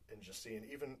 Yep. And just seeing,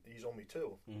 even he's only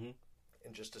 2. Mm-hmm.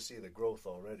 And just to see the growth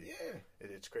already,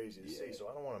 it's crazy to see. So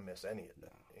I don't want to miss any of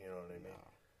that. You know what I mean?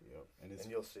 Yep. And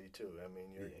you'll see too. I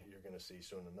mean, you're gonna see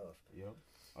soon enough. Yep.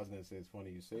 I was gonna say it's funny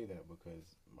you say that,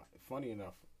 because funny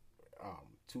enough,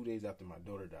 2 days after my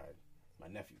daughter died, my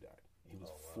nephew died. He was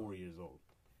 4 years old.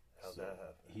 How'd that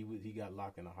happen? He got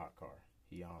locked in a hot car.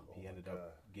 He ended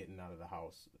up getting out of the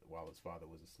house while his father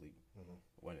was asleep.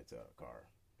 Mm-hmm. Went into a car.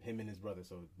 Him and his brother,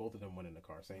 so both of them went in the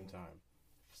car same time.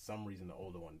 For some reason, the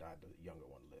older one died, the younger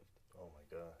one lived. Oh my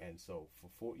God! And so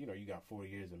for you got 4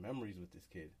 years of memories with this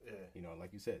kid. Yeah. You know,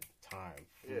 like you said, time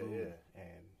flew,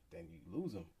 and then you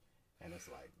lose him, and it's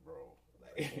like, bro,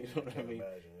 like, you know what I mean?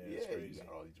 Imagine. Yeah, you got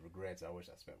all these regrets. I wish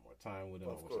I spent more time with him.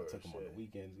 I wish I took him on the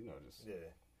weekends. You know, just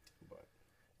But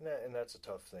and that's a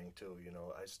tough thing too. You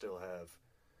know, I still have,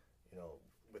 you know,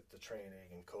 with the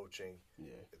training and coaching.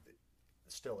 Yeah.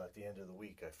 Still, at the end of the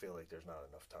week, I feel like there's not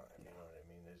enough time. You know what I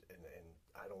mean? And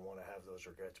I don't want to have those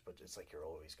regrets, but it's like you're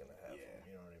always going to have them.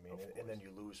 You know what I mean? And then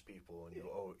you lose people, and you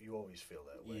always feel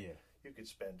that way. Yeah. You could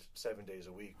spend 7 days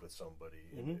a week with somebody,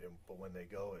 but when they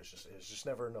go, it's just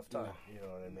never enough time. You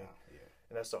know what I mean? Yeah.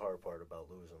 And that's the hard part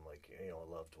about losing, like, you know, a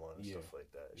loved one and stuff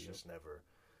like that. It's just never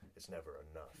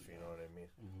enough. You know what I mean?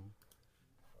 Mm-hmm.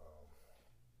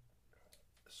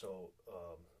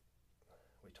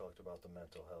 We talked about the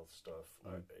mental health stuff,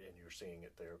 and you're seeing a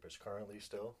therapist currently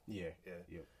still? Yeah.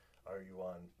 Are you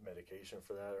on medication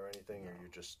for that or anything, or you're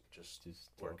just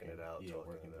working it out,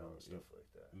 talking it out, and stuff like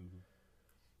that? Mm-hmm.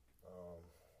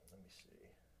 Let me see.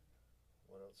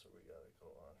 What else have we got to go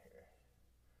on here?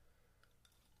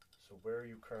 So where are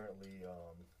you currently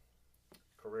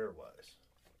career-wise?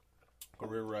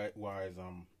 Career-wise,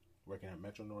 I'm working at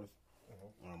Metro North.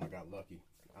 Mm-hmm. I got lucky,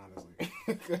 honestly.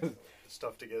 It's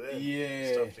tough to get in. Yeah.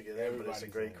 It's tough to get in, but it's a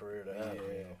great career to have. Yeah.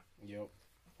 You know? Yep.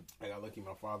 I got lucky.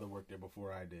 My father worked there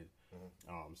before I did.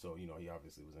 Mm-hmm. So, you know, he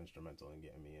obviously was instrumental in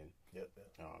getting me in. Yep.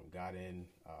 Got in,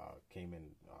 came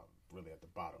in really at the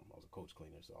bottom. I was a coach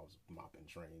cleaner, so I was mopping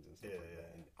trains and stuff like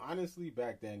that. And honestly,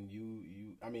 back then,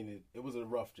 I mean, it was a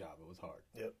rough job. It was hard.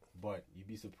 Yep. But you'd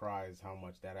be surprised how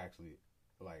much that actually,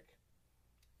 like,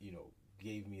 you know,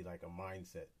 gave me like a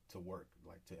mindset to work,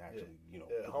 like to actually, you know,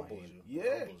 it humbles you. Yeah,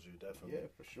 it humbles you definitely. Yeah,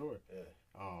 for sure. Yeah.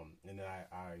 And then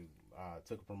I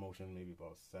took a promotion maybe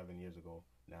about 7 years ago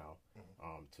now,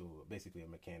 to basically a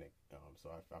mechanic. So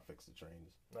I fix the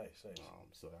trains. Nice.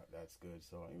 So that's good.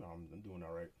 So you know, I'm doing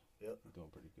all right. Yep. I'm doing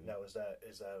pretty good. Now is that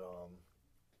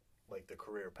like the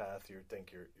career path you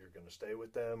think you're going to stay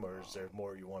with them, or is there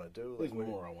more you want to do? There's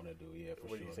more I want to do. Yeah, for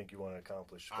sure. What do you think you want to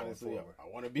accomplish? Honestly, I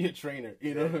want to be a trainer.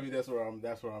 You know what I mean? That's where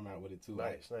I'm at with it too.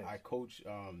 Nice. I coach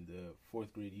the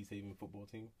 4th grade East Haven football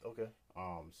team. Okay.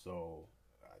 So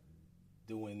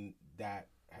doing that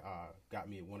got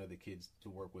me one of the kids to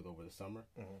work with over the summer,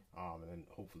 and then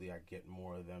hopefully I get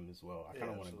more of them as well. I kind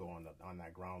of want to go on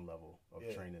that ground level of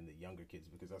training the younger kids,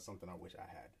 because that's something I wish I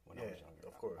had when I was younger.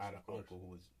 Of course. I had an uncle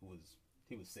who was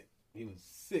he was sick. He was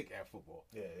sick at football.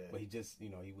 Yeah, yeah. But he just, he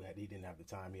didn't have the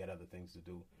time. He had other things to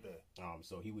do. Yeah.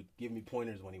 So he would give me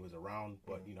pointers when he was around,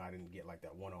 but I didn't get like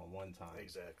that one-on-one time.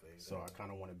 Exactly. So I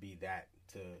kind of want to be that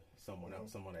to someone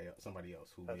else, somebody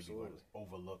else who maybe was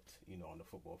overlooked, on the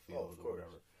football field or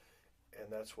whatever. And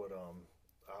that's what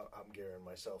I'm gearing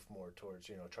myself more towards,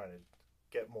 trying to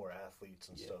get more athletes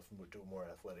and stuff, do more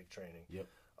athletic training. Yep.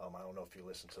 I don't know if you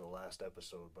listened to the last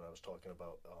episode, but I was talking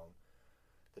about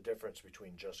the difference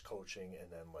between just coaching and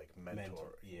then like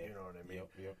mentor. Yeah. You know what I mean?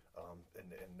 Yep.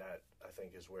 And that I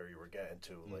think is where you were getting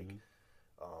to. Like,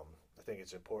 I think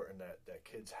it's important that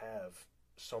kids have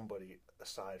somebody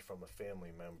aside from a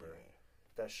family member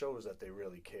that shows that they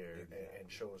really care and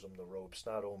shows them the ropes,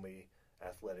 not only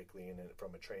athletically and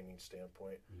from a training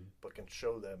standpoint, but can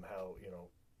show them how,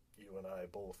 you and I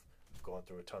both have gone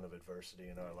through a ton of adversity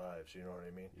in our lives. You know what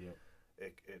I mean? Yeah.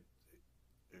 It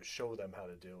show them how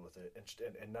to deal with it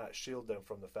and not shield them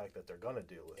from the fact that they're going to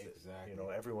deal with it.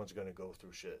 Everyone's going to go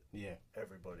through shit. Yeah.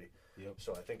 Everybody. Yep.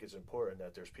 So I think it's important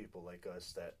that there's people like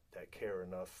us that care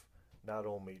enough, not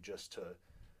only just to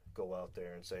go out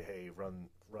there and say, hey, run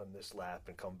this lap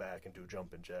and come back and do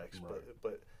jumping jacks,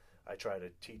 but I try to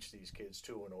teach these kids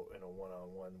too in a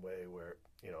one-on-one way where,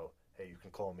 hey, you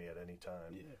can call me at any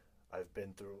time. Yeah. I've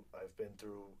been through.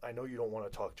 I know you don't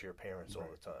want to talk to your parents all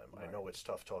the time. I know it's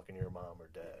tough talking to your mom or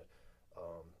dad.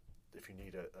 If you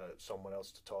need someone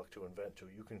else to talk to and vent to,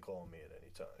 you can call me at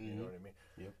any time. You know what I mean?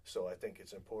 Yep. So I think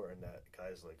it's important that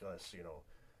guys like us,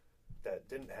 that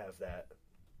didn't have that,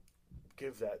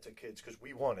 give that to kids because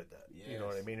we wanted that. Yes. You know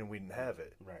what I mean? And we didn't have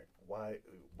it. Right.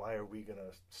 Why are we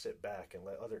gonna sit back and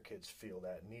let other kids feel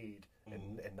that need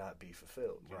and not be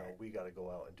fulfilled? You know, we got to go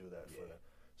out and do that for them.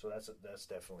 So that's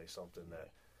definitely something that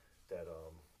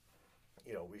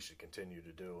we should continue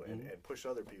to do and push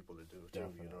other people to do too.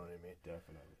 Definitely. You know what I mean?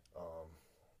 Definitely.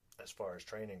 As far as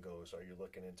training goes, are you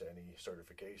looking into any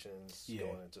certifications?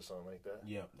 Going into something like that?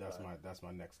 Yeah, that's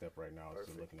my next step right now. Is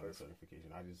looking at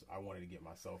certification. I wanted to get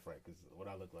myself right because what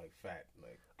I look like fat,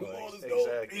 like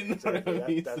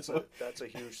exactly. That's a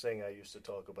huge thing I used to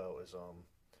talk about is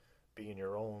being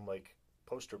your own like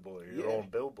poster boy, your own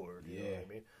billboard. You know what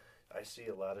I mean? I see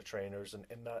a lot of trainers and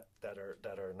not that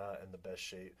are not in the best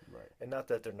shape, and not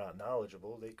that they're not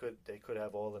knowledgeable. They could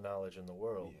have all the knowledge in the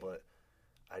world, but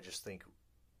I just think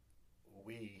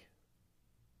we,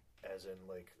 as in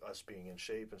like us being in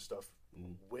shape and stuff,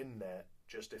 win that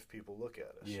just if people look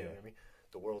at us. You know what I mean?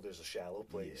 The world is a shallow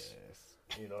place.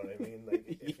 Yes. You know what I mean?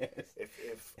 Like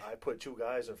if I put two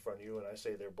guys in front of you and I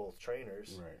say they're both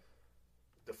trainers,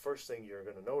 the first thing you're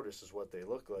going to notice is what they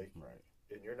look like,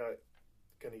 and you're not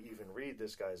going to even read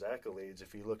this guy's accolades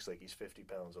if he looks like he's 50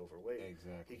 pounds overweight.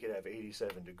 Exactly. He could have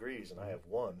 87 degrees and I have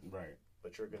 1. Right.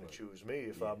 But you're going to choose me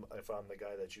if I'm the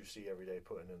guy that you see every day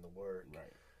putting in the work.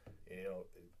 Right.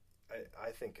 I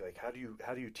think like how do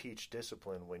you teach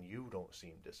discipline when you don't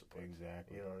seem disciplined?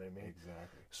 Exactly. You know what I mean?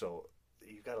 Exactly. So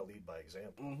you got to lead by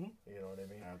example. You know what I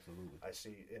mean? Absolutely. I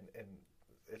see, and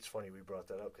it's funny we brought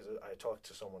that up because I talked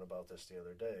to someone about this the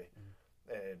other day,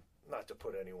 and not to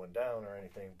put anyone down or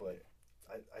anything, but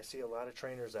I see a lot of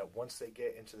trainers that once they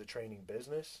get into the training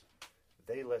business,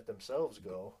 they let themselves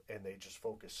go and they just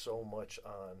focus so much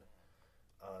on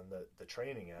the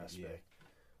training aspect.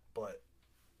 But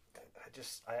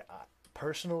I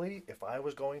personally, if I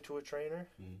was going to a trainer,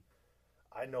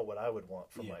 I know what I would want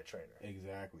from my trainer.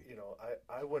 Exactly.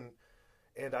 I wouldn't,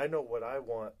 and I know what I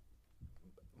want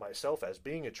myself as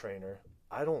being a trainer.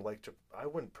 I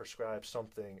wouldn't prescribe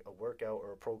a workout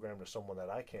or a program to someone that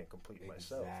I can't complete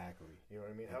myself. Exactly. You know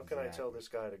what I mean? How can I tell this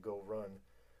guy to go run,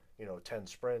 10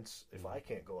 sprints if I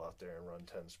can't go out there and run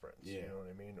 10 sprints? You know what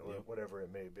I mean? Or whatever it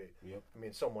may be. I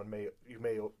mean, you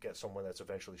may get someone that's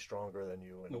eventually stronger than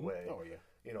you in a way. Oh, yeah.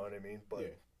 You know what I mean?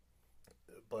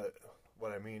 But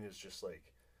what I mean is just like,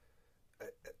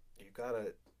 you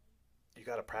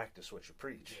gotta practice what you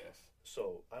preach. Yes.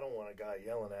 So I don't want a guy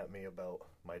yelling at me about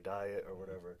my diet or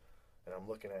whatever, and I'm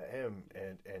looking at him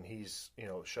and he's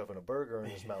shoving a burger in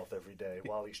his mouth every day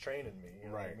while he's training me. You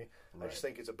know what I mean? I just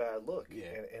think it's a bad look,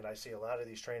 and I see a lot of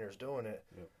these trainers doing it,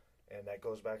 and that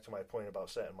goes back to my point about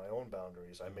setting my own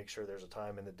boundaries. I make sure there's a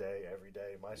time in the day, every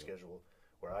day, my schedule,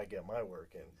 where I get my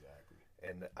work in,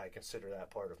 and I consider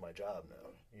that part of my job now.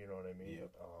 You know what I mean?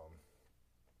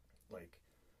 Like.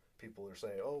 People are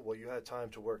saying, "Oh, well, you had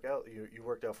time to work out. You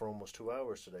worked out for almost 2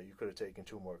 hours today. You could have taken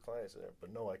 2 more clients there."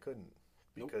 But no, I couldn't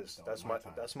because that's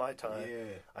my time.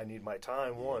 I need my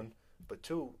time. 1, but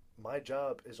 2, my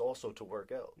job is also to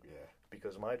work out.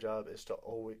 because my job is to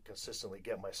always consistently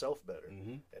get myself better.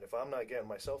 And if I'm not getting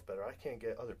myself better, I can't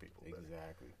get other people better.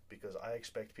 Exactly. Because I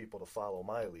expect people to follow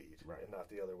my lead right. and not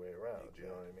the other way around. Exactly. You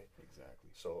know what I mean? Exactly.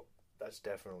 So that's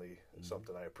definitely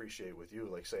something I appreciate with you,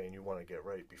 like saying you want to get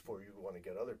right before you want to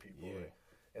get other people right.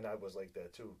 And I was like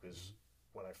that too, because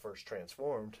when I first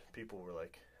transformed, people were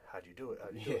like, "How do you do it? How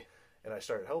do you do it?" And I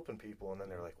started helping people, and then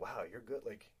they're like, "Wow, you're good.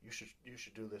 Like you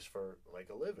should do this for like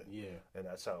a living." Yeah. And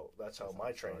that's how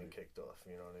my training kicked off.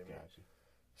 You know what I mean? Gotcha.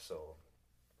 So,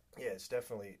 yeah,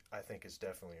 I think it's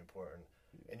definitely important.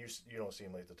 And you don't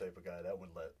seem like the type of guy that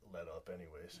would let up,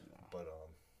 anyways. Nah. But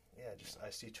yeah, I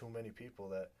see too many people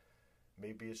that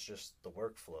maybe it's just the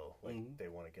workflow. Like they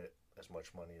want to get as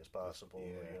much money as possible.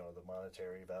 You know, the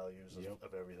monetary values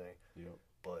of everything. Yep.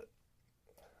 But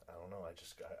I don't know.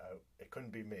 It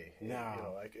couldn't be me. Nah. You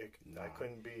know, I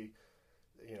couldn't be,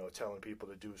 you know, telling people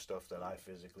to do stuff that I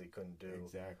physically couldn't do.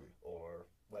 Exactly. Or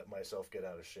let myself get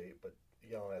out of shape, but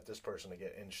yelling at this person to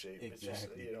get in shape. Exactly. It's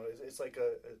just, you know, it's like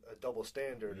a double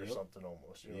standard or something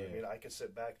almost. You know what I mean? I can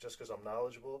sit back just because I'm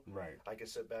knowledgeable. Right. I can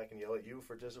sit back and yell at you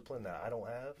for discipline that I don't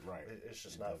have. Right. It's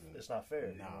just it's not fair.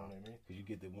 Nah. You know what I mean? Because you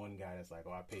get the one guy that's like,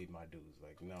 "Oh, I paid my dues."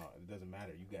 Like, no, it doesn't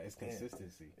matter. You got it's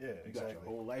consistency. Yeah, you got your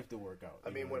whole life to work out.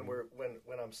 I mean,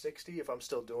 when I'm 60, if I'm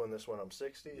still doing this when I'm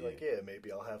 60,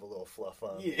 maybe I'll have a little fluff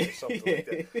on or something like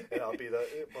that, and I'll be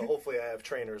but hopefully I have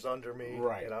trainers under me,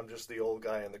 right? And I'm just the old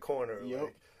guy in the corner,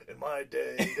 like in my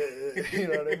day, you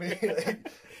know what I mean?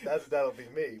 Like, that'll be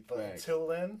me. But until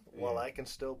then, while I can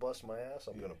still bust my ass,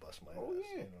 I'm gonna bust my ass.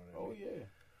 Yeah. You know what I mean?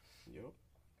 Yep.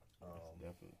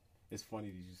 Definitely. It's funny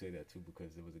that you say that too,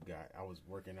 because there was a guy I was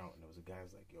working out, and there was a guy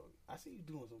who's like, "Yo, I see you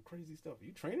doing some crazy stuff. Are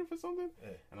you training for something?"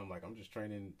 Yeah. And I'm like, "I'm just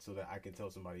training so that I can tell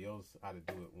somebody else how to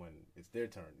do it when it's their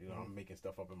turn." You know, I'm making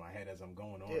stuff up in my head as I'm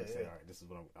going on and say, "All right, this is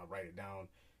what I'll write it down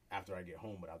after I get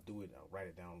home, but I'll do it. I'll write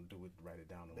it down, write it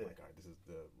down." I'm like, "All right, this is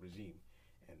the regime."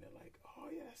 And they're like, "Oh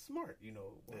yeah, that's smart. You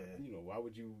know, why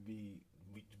would you be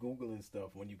Googling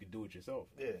stuff when you could do it yourself?"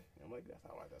 Yeah. And I'm like,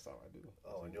 that's how I do.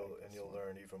 Oh, and you'll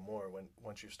learn even more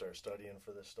once you start studying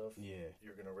for this stuff. Yeah.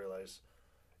 You're gonna realize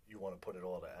you want to put it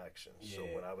all to action. Yeah. So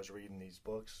when I was reading these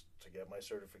books to get my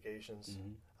certifications,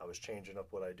 I was changing up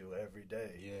what I do every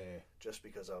day. Yeah. Just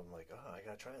because I'm like, I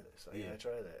gotta try this. I gotta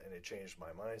try that, and it changed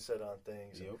my mindset on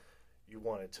things. Yep. You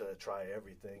wanted to try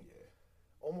everything. Yeah.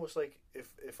 Almost like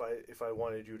if I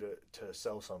wanted you to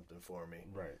sell something for me,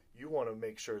 right? You want to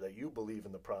make sure that you believe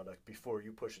in the product before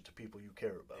you push it to people you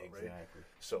care about, exactly. Right?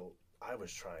 So I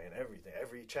was trying everything.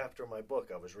 Every chapter of my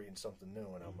book, I was reading something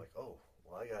new, and I'm like, oh,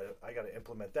 well, I gotta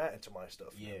implement that into my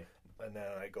stuff. Yeah. And then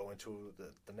I go into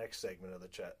the next segment of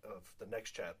the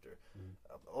next chapter.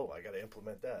 I got to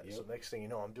implement that. Yep. So next thing you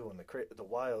know, I'm doing the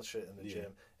wild shit in the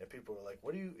gym, and people are like,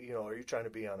 "What do you are you trying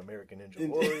to be on American Ninja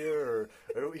Warrior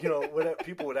or whatever?"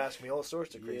 People would ask me all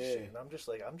sorts of crazy shit, and I'm just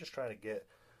like, I'm just trying to get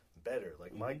better.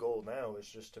 Like my goal now is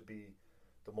just to be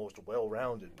the most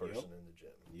well-rounded person in the gym.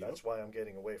 That's why I'm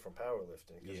getting away from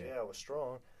powerlifting, because I was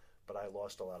strong, but I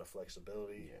lost a lot of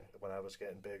flexibility when I was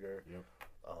getting bigger. Yep.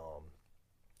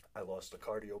 I lost the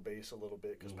cardio base a little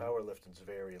bit, because powerlifting's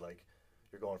very like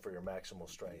you're going for your maximal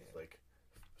strength. Like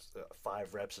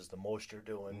 5 reps is the most you're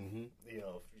doing. You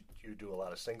know, you do a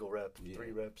lot of single rep,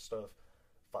 3 rep stuff,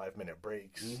 5-minute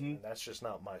breaks, and that's just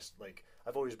not my like.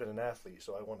 I've always been an athlete,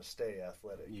 so I want to stay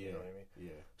athletic. You know what I mean?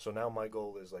 Yeah. So now my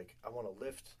goal is like I want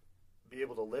to be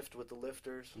able to lift with the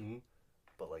lifters.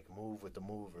 But like move with the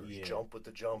movers, jump with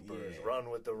the jumpers, run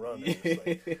with the runners.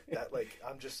 Like that, like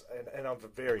I'm just, and I'm a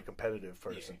very competitive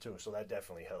person too, so that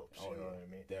definitely helps. You know what I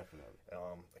mean? Definitely.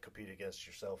 I compete against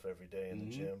yourself every day in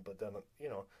the gym, but then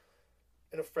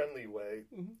in a friendly way,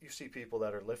 you see people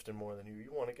that are lifting more than you.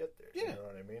 You want to get there. You know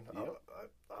what I mean?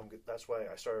 Yep. That's why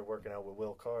I started working out with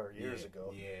Will Carr years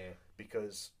ago. Yeah.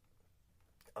 Because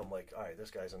I'm like, all right,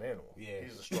 this guy's an animal. Yeah.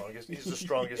 He's the strongest. He's the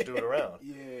strongest dude around.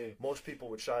 Yeah. Most people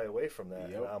would shy away from that,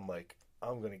 and I'm like,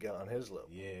 I'm gonna get on his level.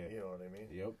 Yeah. You know what I mean?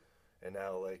 Yep. And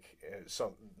now, like,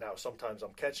 sometimes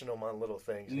I'm catching him on little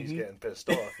things, and he's getting pissed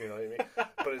off. You know what I mean?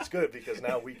 But it's good because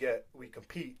now we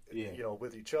compete. You know,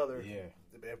 with each other. Yeah.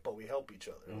 But we help each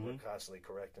other. And we're constantly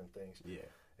correcting things. Yeah.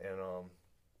 And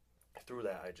through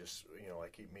that, I just I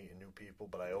keep meeting new people,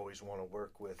 but I always want to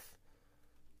work with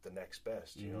the next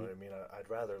best. You know what I mean? I'd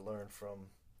rather learn from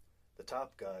the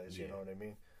top guys. You know what I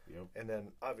mean? Yep. And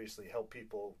then obviously help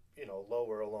people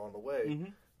lower along the way.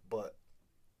 But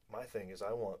my thing is,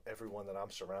 I want everyone that I'm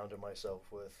surrounding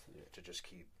myself with to just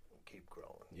keep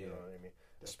growing. You know what I mean?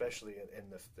 Definitely. Especially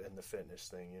in the fitness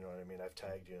thing. You know what I mean? I've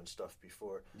tagged you and stuff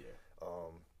before. Yeah.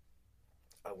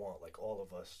 I want like all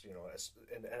of us,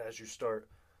 as you start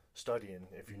studying.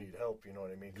 If you need help, you know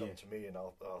what I mean, come to me and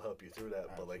I'll help you through that.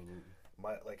 Absolutely.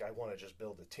 But like I want to just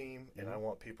build a team, and I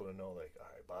want people to know, like, all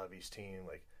right, Bobby's team,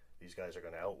 like, these guys are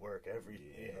going to outwork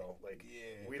you know, like,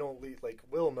 we don't leave, like,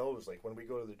 Will knows, like, when we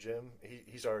go to the gym,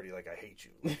 he's already like, I hate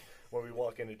you. Like, when we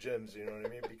walk into gyms, you know what I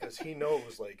mean? Because he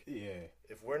knows, like,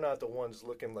 if we're not the ones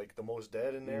looking like the most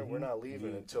dead in there, we're not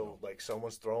leaving until, like,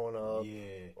 someone's throwing up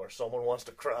or someone wants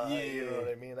to cry, you know what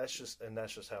I mean? That's just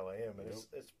how I am. And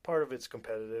it's part of it's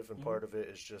competitive, and part of it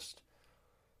is just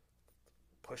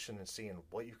pushing and seeing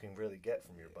what you can really get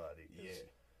from your body.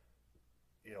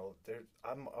 You know,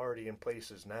 I'm already in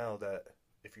places now that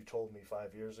if you told me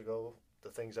 5 years ago the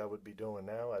things I would be doing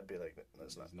now, I'd be like,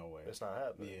 there's no way. It's not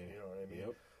happening. You know what I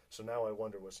mean? So now I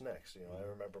wonder what's next. You know, I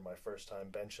remember my first time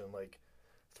benching like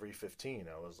 315.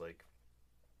 I was like,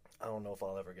 I don't know if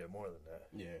I'll ever get more than that.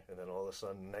 And then all of a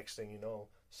sudden, next thing you know,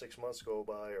 6 months go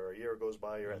by or a year goes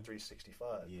by, you're at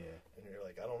 365. And you're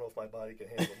like, I don't know if my body can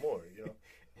handle more, you know?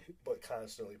 But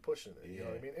constantly pushing it, you know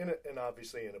what I mean? And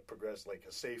obviously in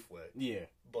a safe way.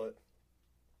 But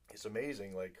it's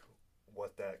amazing, like,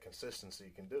 what that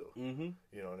consistency can do.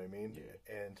 You know what I mean?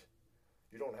 And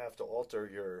you don't have to alter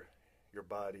your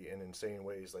body in insane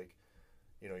ways. Like,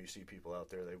 you know, you see people out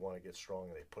there, they want to get strong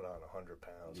and they put on 100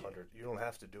 pounds, 100. You don't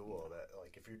have to do all that.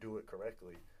 Like, if you do it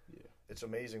correctly, it's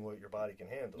amazing what your body can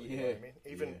handle. You know what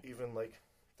I mean? Even like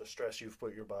the stress you've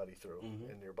put your body through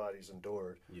and your body's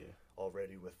endured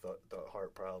already with the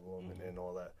heart problem and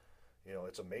all that. You know,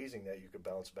 it's amazing that you could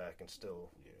bounce back and still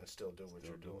do what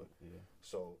you're doing.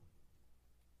 So,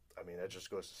 I mean, that just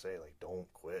goes to say, like,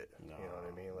 don't quit. You know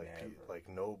what I mean? Like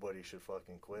nobody should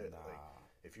fucking quit. Like,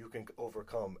 if you can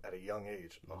overcome at a young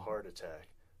age a heart attack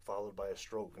followed by a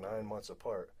stroke 9 months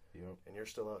apart, and you're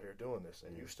still out here doing this,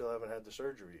 and you still haven't had the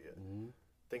surgery yet.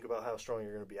 Think about how strong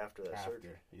you're going to be after that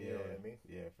surgery. You know what I mean?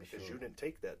 Because you didn't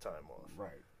take that time off.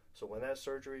 So when that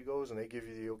surgery goes and they give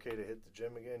you the okay to hit the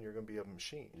gym again, you're going to be a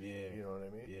machine. You know what I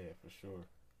mean? For sure.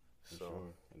 For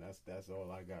sure. And that's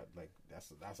all I got. Like,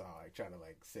 that's how I try to,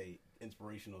 like, say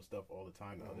inspirational stuff all the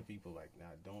time to other people. Like,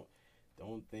 nah, don't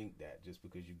think that just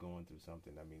because you're going through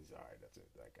something, that means, all right, that's it.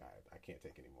 Like, I can't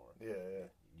take anymore.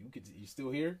 You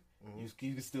still here? You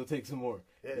can still take some more.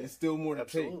 There's still more to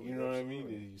take. You know what I mean?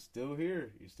 You're still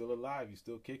here. You're still alive. You're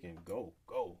still kicking. Go.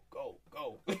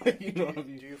 You know what I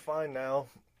mean? Do you find now,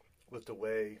 with the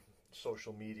way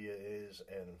social media is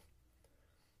and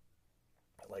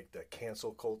like the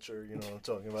cancel culture, you know what I'm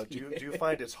talking about? Do you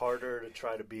find it's harder to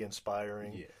try to be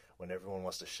inspiring when everyone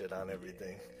wants to shit on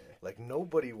everything? Like,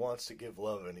 nobody wants to give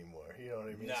love anymore. You know what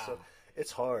I mean? So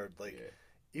it's hard. Like,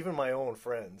 even my own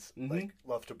friends like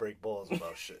love to break balls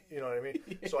about shit. You know what I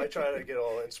mean? So I try to get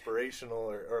all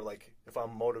inspirational or like if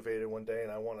I'm motivated one day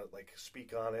and I want to like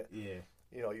speak on it.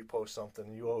 You know, you post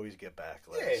something, you always get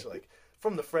backlash. Like,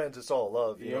 from the friends, it's all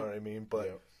love. You know what I mean?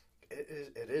 But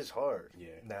it is hard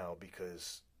now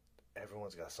because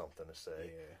everyone's got something to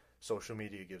say. Social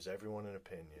media gives everyone an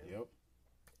opinion.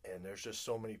 And there's just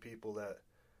so many people that,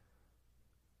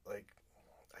 like,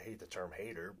 I hate the term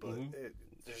hater, but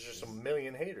there's just a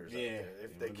million haters out there.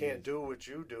 If they can't do what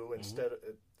you do,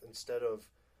 instead of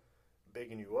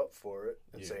bigging you up for it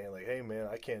and saying, like, hey, man,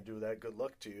 I can't do that, good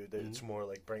luck to you, it's more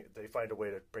like they find a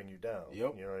way to bring you down. You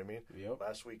know what I mean?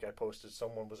 Last week I posted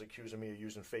someone was accusing me of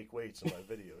using fake weights in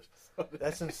my videos.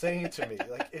 That's insane to me.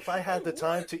 Like, if I had the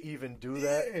time to even do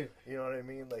that, you know what I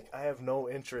mean? Like, I have no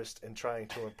interest in trying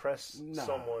to impress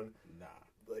someone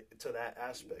like to that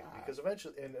aspect because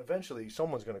eventually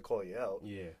someone's going to call you out.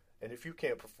 And if you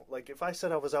can't perform, like if I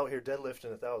said I was out here deadlifting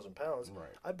 1,000 pounds,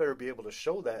 I better be able to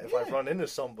show that if I run into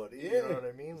somebody. You know what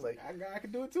I mean? Like, I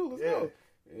can do it too. Let's go.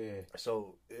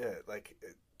 So like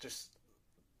just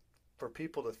for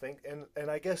people to think,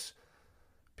 and I guess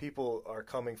people are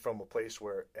coming from a place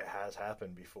where it has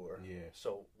happened before.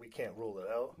 So we can't rule it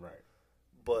out.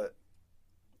 But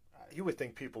you would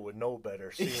think people would know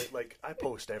better. See it, like, I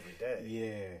post every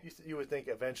day. You would think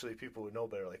eventually people would know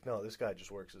better. Like, no, this guy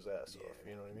just works his ass off.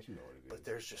 You know what I mean? You know what it is. But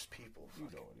there's just people. You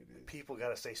know what it is. People got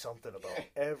to say something about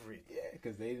everything.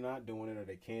 Because they're not doing it or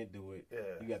they can't do it.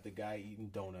 You got the guy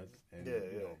eating donuts and you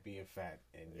know, being fat,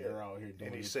 and you're out here doing it.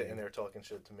 And he's sitting there talking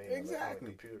shit to me on the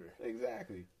computer.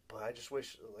 But I just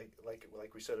wish,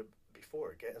 like we said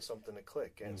before, getting something to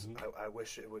click. And I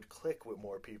wish it would click with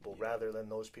more people rather than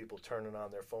those people turning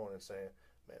on their phone and saying,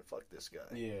 man, fuck this guy.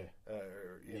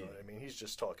 Or, you know what I mean? He's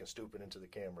just talking stupid into the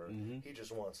camera. He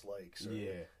just wants likes. Or,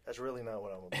 that's really not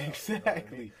what I'm about. Exactly. You know what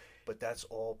I mean? But that's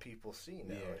all people see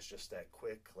now. It's just that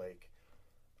quick, like,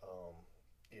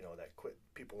 you know, that quick,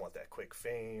 people want that quick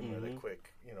fame or the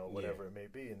quick, you know, whatever it may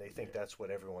be. And they think that's what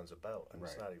everyone's about. And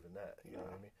it's not even that. You know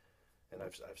what I mean? And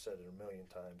I've said it a million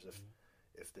times.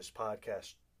 If this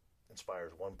podcast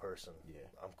inspires one person,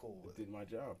 I'm cool with it. Did my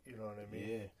job. You know what I mean?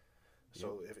 Yeah.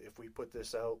 So if we put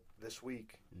this out this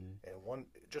week, and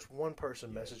one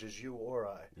person messages you or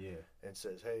I, and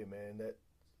says, "Hey man, that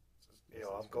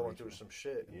I'm going through some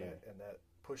shit, and that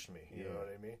pushed me." You know what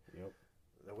I mean? Yep.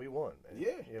 Then we won. And,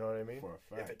 you know what I mean? For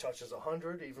a fact. If it touches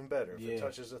 100, even better. If it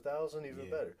touches 1,000, even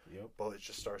better. Yep. But it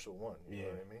just starts with one. You know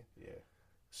what I mean? Yeah.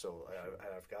 So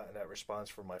I've gotten that response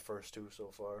from my first two so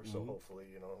far. So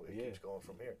hopefully, it keeps going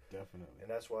from here. Definitely. And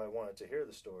that's why I wanted to hear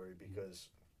the story because,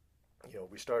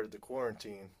 we started the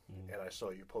quarantine and I saw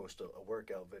you post a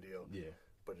workout video. Yeah.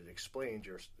 But it explained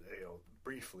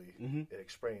briefly. It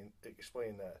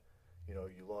explained that,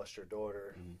 you lost your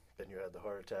daughter, then you had the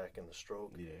heart attack and the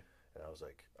stroke. Yeah. And I was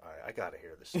like, all right, I got to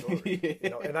hear this story.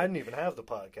 And I didn't even have the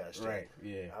podcast yet. Right,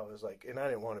 yeah. I was like, and I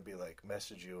didn't want to be like,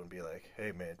 message you and be like,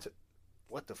 hey, man,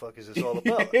 what the fuck is this all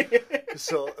about?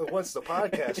 So once the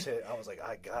podcast hit, I was like,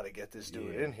 I got to get this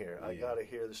dude in here. I got to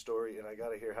hear the story, and I got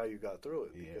to hear how you got through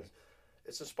it because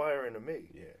it's inspiring to me.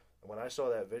 Yeah. When I saw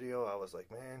that video, I was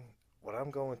like, man, what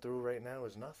I'm going through right now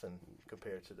is nothing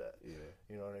compared to that. Yeah.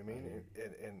 You know what I mean?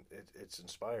 And it's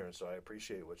inspiring, so I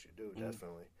appreciate what you do,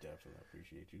 definitely. Definitely, I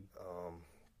appreciate you.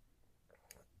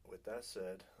 With that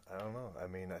said, I don't know. I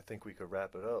mean, I think we could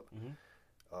wrap it up.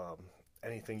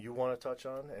 Anything you want to touch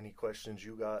on? Any questions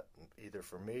you got, either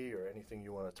for me or anything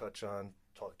you want to touch on?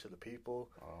 Talk to the people.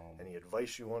 Any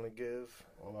advice you want to give?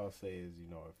 All I'll say is,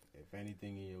 if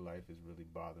anything in your life is really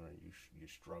bothering you, you're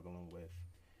struggling with,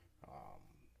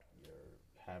 you're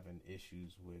having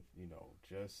issues with,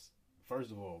 just first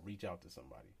of all, reach out to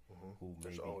somebody who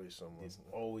There's always someone. There's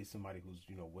always somebody who's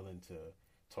willing to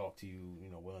talk to you,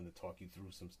 willing to talk you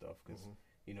through some stuff because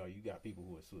you got people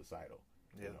who are suicidal.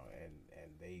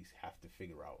 And they have to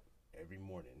figure out every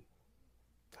morning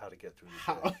how to get through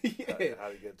the day. How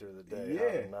to get through the day.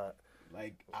 How to not.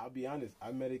 Like, I'll be honest,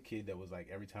 I met a kid that was like,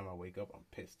 every time I wake up, I'm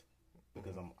pissed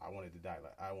because I wanted to die.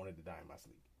 Like, I wanted to die in my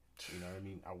sleep. You know what I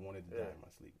mean? I wanted to die in my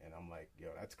sleep. And I'm like, yo,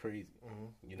 that's crazy.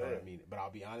 You know what I mean? But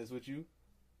I'll be honest with you.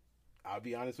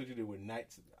 There were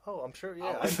nights. Oh, I'm sure.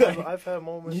 Yeah, I've had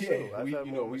moments too.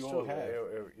 We all have.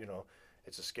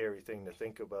 It's a scary thing to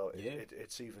think about.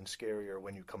 It's even scarier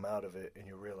when you come out of it and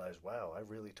you realize, wow, I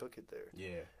really took it there.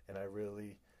 Yeah. And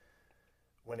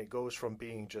when it goes from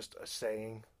being just a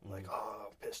saying, like, oh,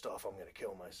 I'm pissed off, I'm going to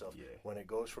kill myself. Yeah. When it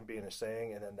goes from being a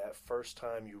saying and then that first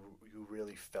time you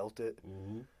really felt it,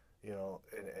 and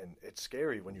it's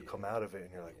scary when you come out of it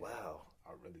and you're like, wow,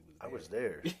 I was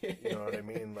there. You know what I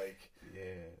mean? Like,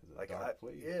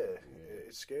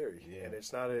 it's scary, and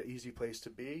it's not an easy place to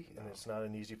be, and it's not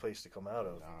an easy place to come out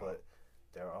of. But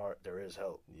there is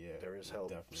help. Yeah, there is help.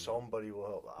 Definitely. Somebody will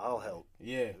help. I'll help.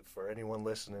 Yeah. For anyone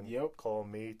listening, call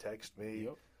me, text me,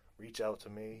 reach out to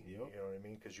me. You know what I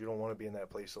mean? Because you don't want to be in that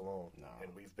place alone.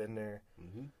 And we've been there.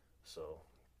 So.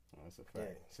 That's a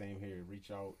fact. Same here.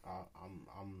 Reach out.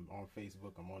 I'm on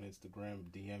Facebook. I'm on Instagram.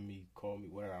 DM me. Call me.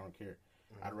 Whatever. I don't care.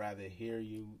 I'd rather hear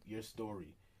your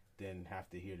story than have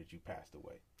to hear that you passed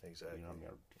away. Exactly. You know what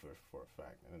I mean? For a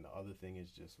fact. And then the other thing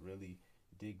is just really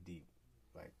dig deep.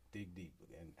 Like, dig deep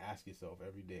and ask yourself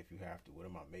every day if you have to, what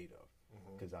am I made of?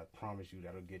 Because I promise you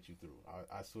that'll get you through.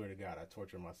 I swear to God, I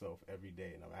torture myself every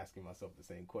day, and I'm asking myself the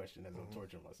same question as I'm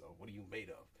torturing myself. What are you made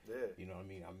of? Yeah. You know what I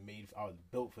mean? I was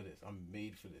built for this. I'm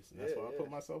made for this. And that's why I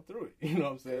put myself through it. You know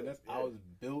what I'm saying? I was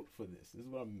built for this. This is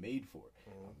what I'm made for.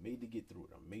 I'm made to get through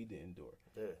it. I'm made to endure.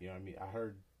 Yeah. You know what I mean? I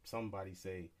heard somebody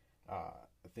say, I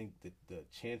think that the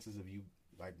chances of you,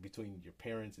 like, between your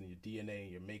parents and your DNA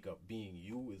and your makeup being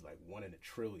you is like 1 in a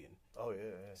trillion. Oh,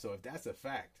 yeah. So if that's a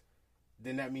fact,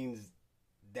 then that means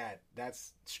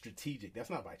that's strategic. That's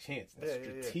not by chance. That's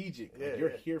strategic. Like, you're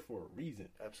here for a reason.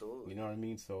 Absolutely. You know what I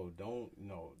mean? So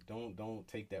don't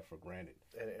take that for granted.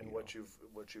 And what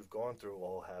you've gone through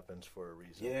all happens for a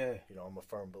reason. Yeah. I'm a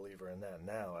firm believer in that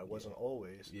now. I wasn't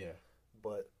always. Yeah.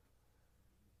 But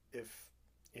if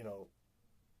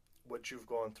what you've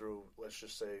gone through, let's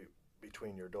just say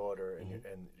between your daughter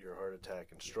and your heart attack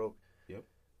and stroke. Yep.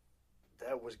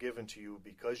 That was given to you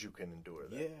because you can endure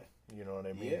that. Yeah. You know what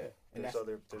I mean? Yeah. And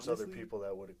there's other people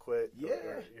that would have quit. Yeah.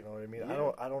 Or, you know what I mean?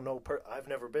 Yeah. I don't know. I've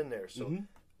never been there, so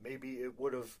maybe it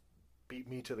would have beat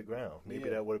me to the ground. Maybe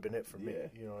that would have been it for me.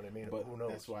 You know what I mean? But who knows?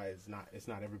 That's why it's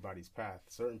not everybody's path.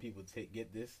 Certain people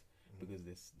get this because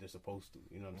they're supposed to.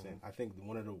 You know what I'm saying? I think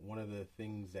one of the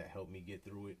things that helped me get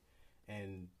through it,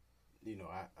 and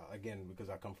I again, because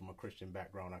I come from a Christian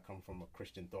background, I come from a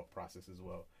Christian thought process as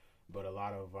well. But a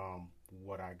lot of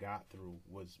what I got through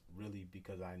was really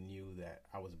because I knew that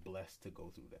I was blessed to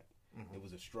go through that. It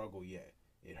was a struggle,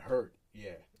 it hurt.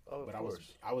 Yeah. Oh, but of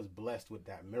course. I was blessed with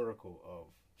that miracle of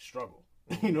struggle.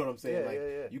 You know what I'm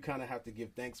saying? You kind of have to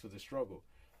give thanks for the struggle,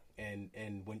 and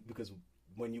because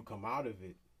when you come out of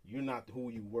it, you're not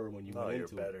who you were when you went into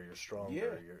it. You're better, you're stronger. Yeah.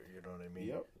 You know what I mean?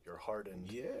 Yep. You're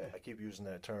hardened. Yeah. I keep using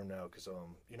that term now because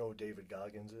you know who David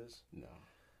Goggins is? No.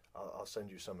 I'll send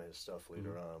you some of his stuff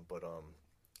later on. But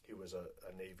he was a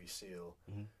Navy SEAL,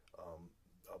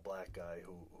 a black guy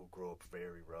who grew up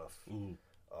very rough.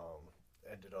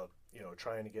 Ended up,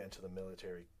 trying to get into the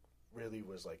military. Really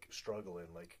was like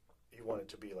struggling. Like he wanted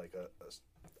to be like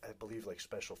I believe like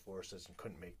special forces and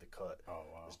couldn't make the cut. Oh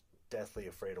wow. Was deathly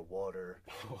afraid of water.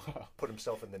 Wow. Put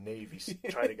himself in the Navy.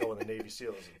 Tried to go in the Navy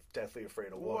SEALs. Deathly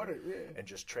afraid of water. And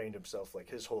just trained himself. Like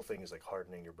his whole thing is like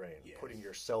hardening your brain, putting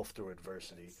yourself through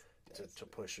adversity to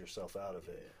push yourself out of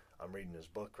it. I'm reading his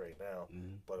book right now,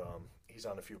 but he's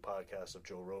on a few podcasts of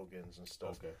Joe Rogan's and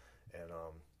stuff. Okay. And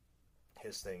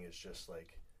his thing is just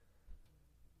like,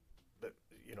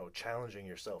 challenging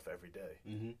yourself every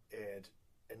day, and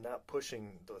not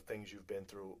pushing the things you've been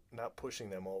through, not pushing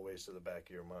them always to the back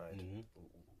of your mind.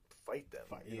 Fight them.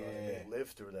 You know what I mean? Live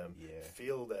through them.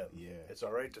 Feel them. It's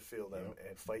all right to feel them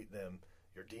and fight them,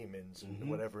 your demons, and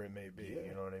whatever it may be.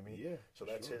 You know what I mean? So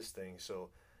that's his thing. So,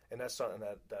 and that's something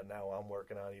that now I'm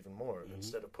working on even more.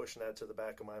 Instead of pushing that to the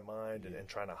back of my mind and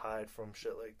trying to hide from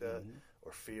shit like that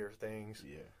or fear things,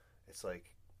 it's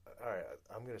like, all right,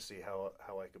 I'm going to see how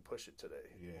I could push it today.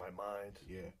 My mind,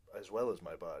 as well as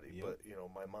my body, but,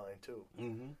 my mind too.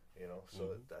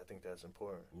 So I think that's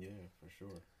important. Yeah, for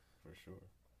sure.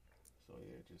 So,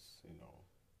 just,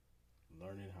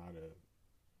 learning how to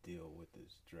deal with the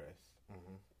stress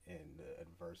and the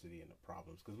adversity and the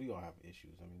problems, because we all have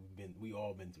issues. I mean, we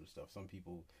all been through stuff. Some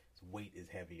people's weight is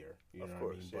heavier, you know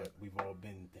what I mean? But we've all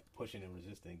been pushing and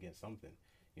resisting against something,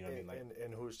 you know what I mean? Like,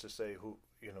 and who's to say who,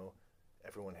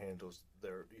 everyone handles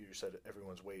you said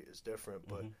everyone's weight is different,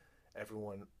 but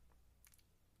everyone,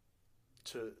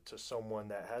 to someone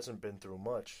that hasn't been through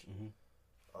much,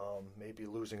 maybe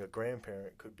losing a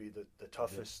grandparent could be the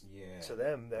toughest to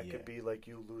them. That could be like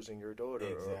you losing your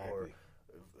daughter or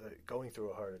going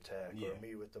through a heart attack, or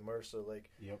me with the MRSA.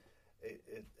 Like, you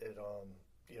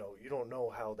don't know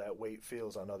how that weight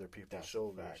feels on other people's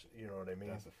shoulders. You know what I mean?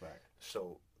 That's a fact.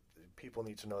 So people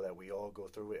need to know that we all go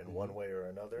through it in one way or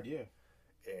another.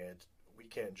 And we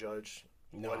can't judge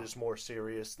what is more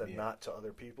serious than not to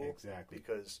other people. Exactly.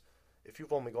 Because if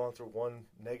you've only gone through one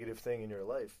negative thing in your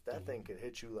life, that thing could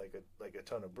hit you like a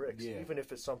ton of bricks. Even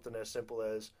if it's something as simple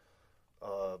as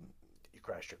you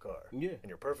crashed your car. And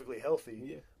you're perfectly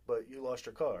healthy, but you lost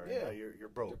your car. And now you're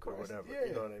broke or whatever.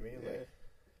 You know what I mean? Like,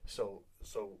 so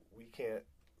we can't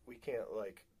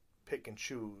like pick and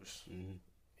choose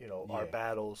our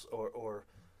battles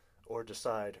or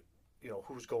decide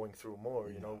who's going through more.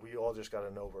 We all just got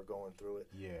to know we're going through it.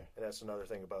 And that's another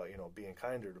thing about being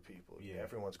kinder to people.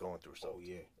 Everyone's going through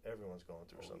something. Everyone's going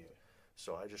through something.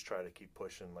 So I just try to keep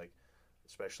pushing, like,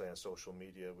 especially on social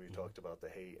media. We talked about the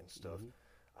hate and stuff.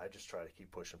 I just try to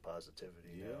keep pushing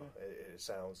positivity.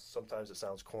 Sometimes it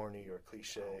sounds corny or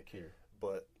cliche,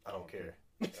 but I don't care.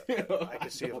 I can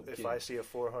see if I see a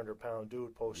 400-pound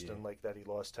dude posting like that he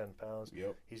lost 10 pounds,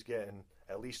 he's getting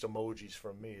at least emojis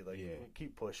from me. Like,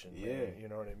 keep pushing, man. You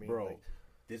know what I mean? Bro, like,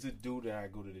 there's a dude that I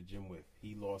go to the gym with.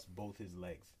 He lost both his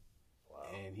legs. Wow.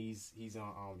 And he's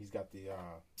on he's got the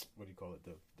what do you call it,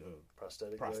 the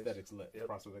prosthetic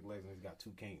legs, and he's got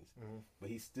 2 canes. But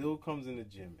he still comes in the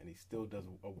gym and he still does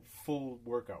a full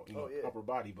workout, upper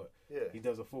body, but he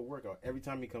does a full workout. Every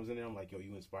time he comes in there, I'm like, yo,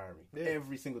 you inspire me.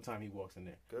 Every single time he walks in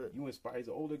there. Good. You inspire. He's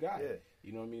an older guy.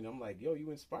 You know what I mean? I'm like, yo,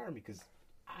 you inspire me, because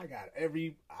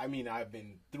I've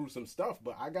been through some stuff,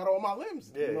 but I got all my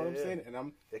limbs. You know what I'm saying?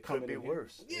 And it could be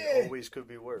worse. It always could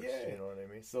be worse. You know what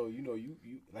I mean? So, you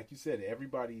like you said,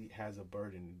 everybody has a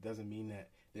burden. It doesn't mean that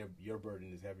your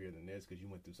burden is heavier than theirs because you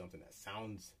went through something that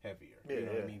sounds heavier. You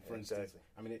know what I mean? For instance,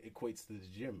 it equates to the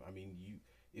gym. I mean,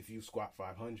 if you squat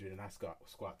 500 and I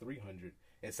squat 300,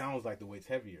 it sounds like the weight's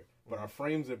heavier, but our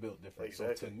frames are built different.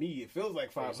 So to me, it feels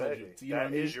like 500. You know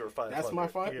that is your 500. That's my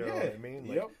 500. You know what I mean?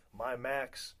 Like, my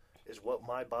max is what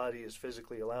my body is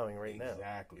physically allowing right now.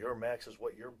 Your max is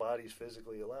what your body's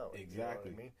physically allowing.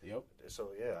 Exactly. You know what I mean? So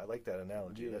I like that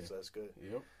analogy. That's good.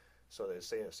 So they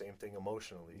say the same thing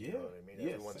emotionally. You know what I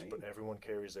mean? Everyone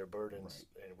carries their burdens,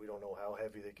 and we don't know how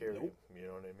heavy they carry them. You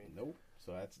know what I mean? Nope.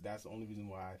 So that's the only reason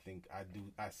why I think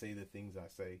I say the things I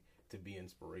say to be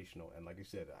inspirational. And like you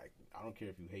said, I don't care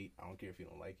if you hate. I don't care if you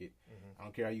don't like it. I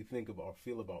don't care how you think about or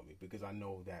feel about me, because I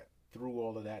know that through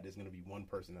all of that, there's going to be one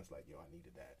person that's like, yo, I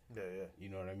needed that. Yeah. You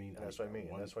know what I mean? And that's what I mean.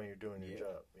 And that's when you're doing your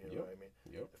job. You know what I mean?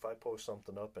 Yep. If I post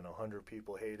something up and 100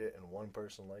 people hate it and one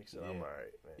person likes it, I'm all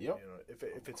right, man. Yep. You know, if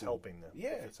it's helping them.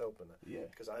 Yeah. If it's helping them. Yeah.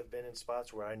 Because I've been in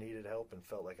spots where I needed help and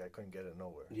felt like I couldn't get it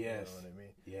nowhere. Yes. You know what I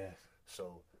mean? Yes.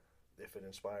 So if it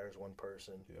inspires one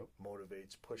person,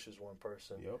 motivates, pushes one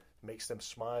person, makes them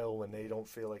smile when they don't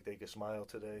feel like they can smile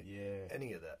today,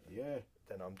 any of that,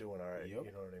 then I'm doing all right. You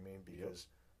know what I mean? Because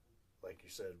like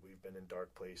you said, we've been in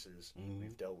dark places.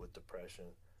 We've dealt with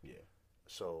depression.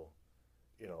 So,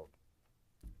 you know,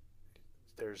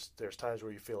 there's times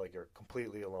where you feel like you're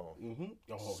completely alone. You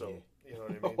know what I mean?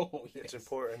 It's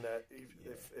important that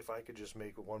if I could just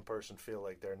make one person feel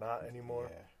like they're not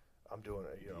anymore, I'm doing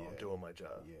it. You know, I'm doing my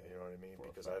job. You know what I mean?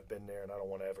 Because I've been there, and I don't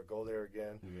want to ever go there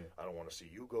again. I don't want to see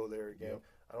you go there again.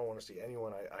 I don't want to see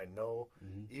anyone I know,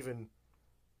 even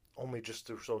only just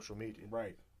through social media.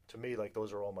 Right. To me, like,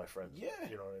 those are all my friends. You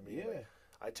know what I mean? Like,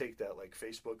 I take that, like,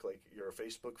 Facebook, like, you're a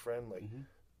Facebook friend. Like,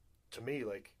 to me,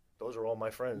 like, those are all my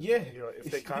friends. You know, if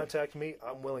they contact me,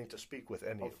 I'm willing to speak with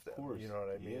any of them. Course. You know what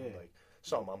I mean? Like,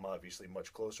 some I'm obviously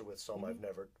much closer with. Some I've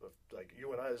never, like,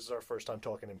 you and I, this is our first time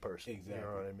talking in person. Exactly. You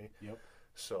know what I mean?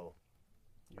 So,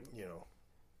 you know,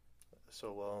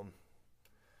 so,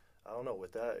 I don't know.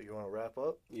 With that, you want to wrap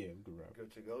up? Yeah, we can wrap.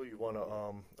 Good to go. You want to,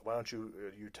 why don't you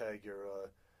tag your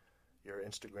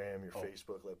Instagram, your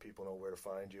Facebook, let people know where to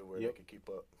find you, where they can keep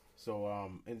up. So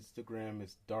Instagram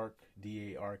is dark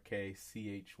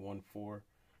DARKCH14.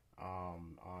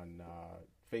 On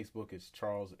Facebook is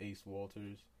Charles Ace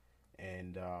Walters,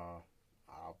 and I'll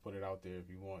put it out there if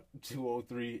you want.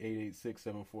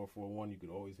 203-886-7441. You can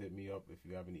always hit me up if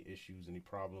you have any issues, any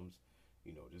problems.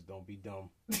 You know, just don't be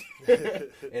dumb.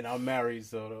 And I'm married,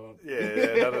 so don't.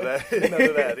 None of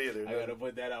that either. I gotta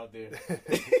put that out there.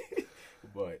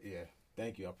 But yeah,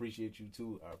 thank you. I appreciate you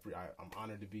too. I'm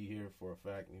honored to be here for a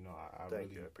fact. You know, I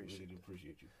really do appreciate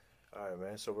you. All right,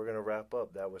 man. So we're gonna wrap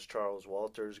up. That was Charles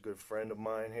Walters, good friend of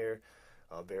mine here.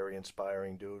 Very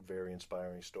inspiring dude. Very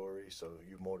inspiring story. So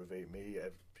you motivate me.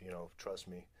 You know, trust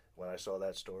me. When I saw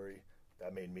that story,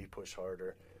 that made me push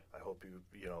harder. I hope you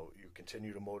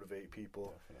continue to motivate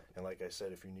people. Definitely. And like I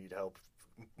said, if you need help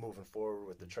moving forward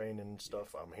with the training and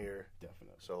stuff, I'm here.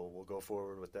 Definitely. So we'll go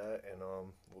forward with that, and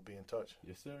we'll be in touch.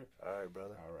 Yes, sir. All right,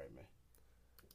 brother. All right, man.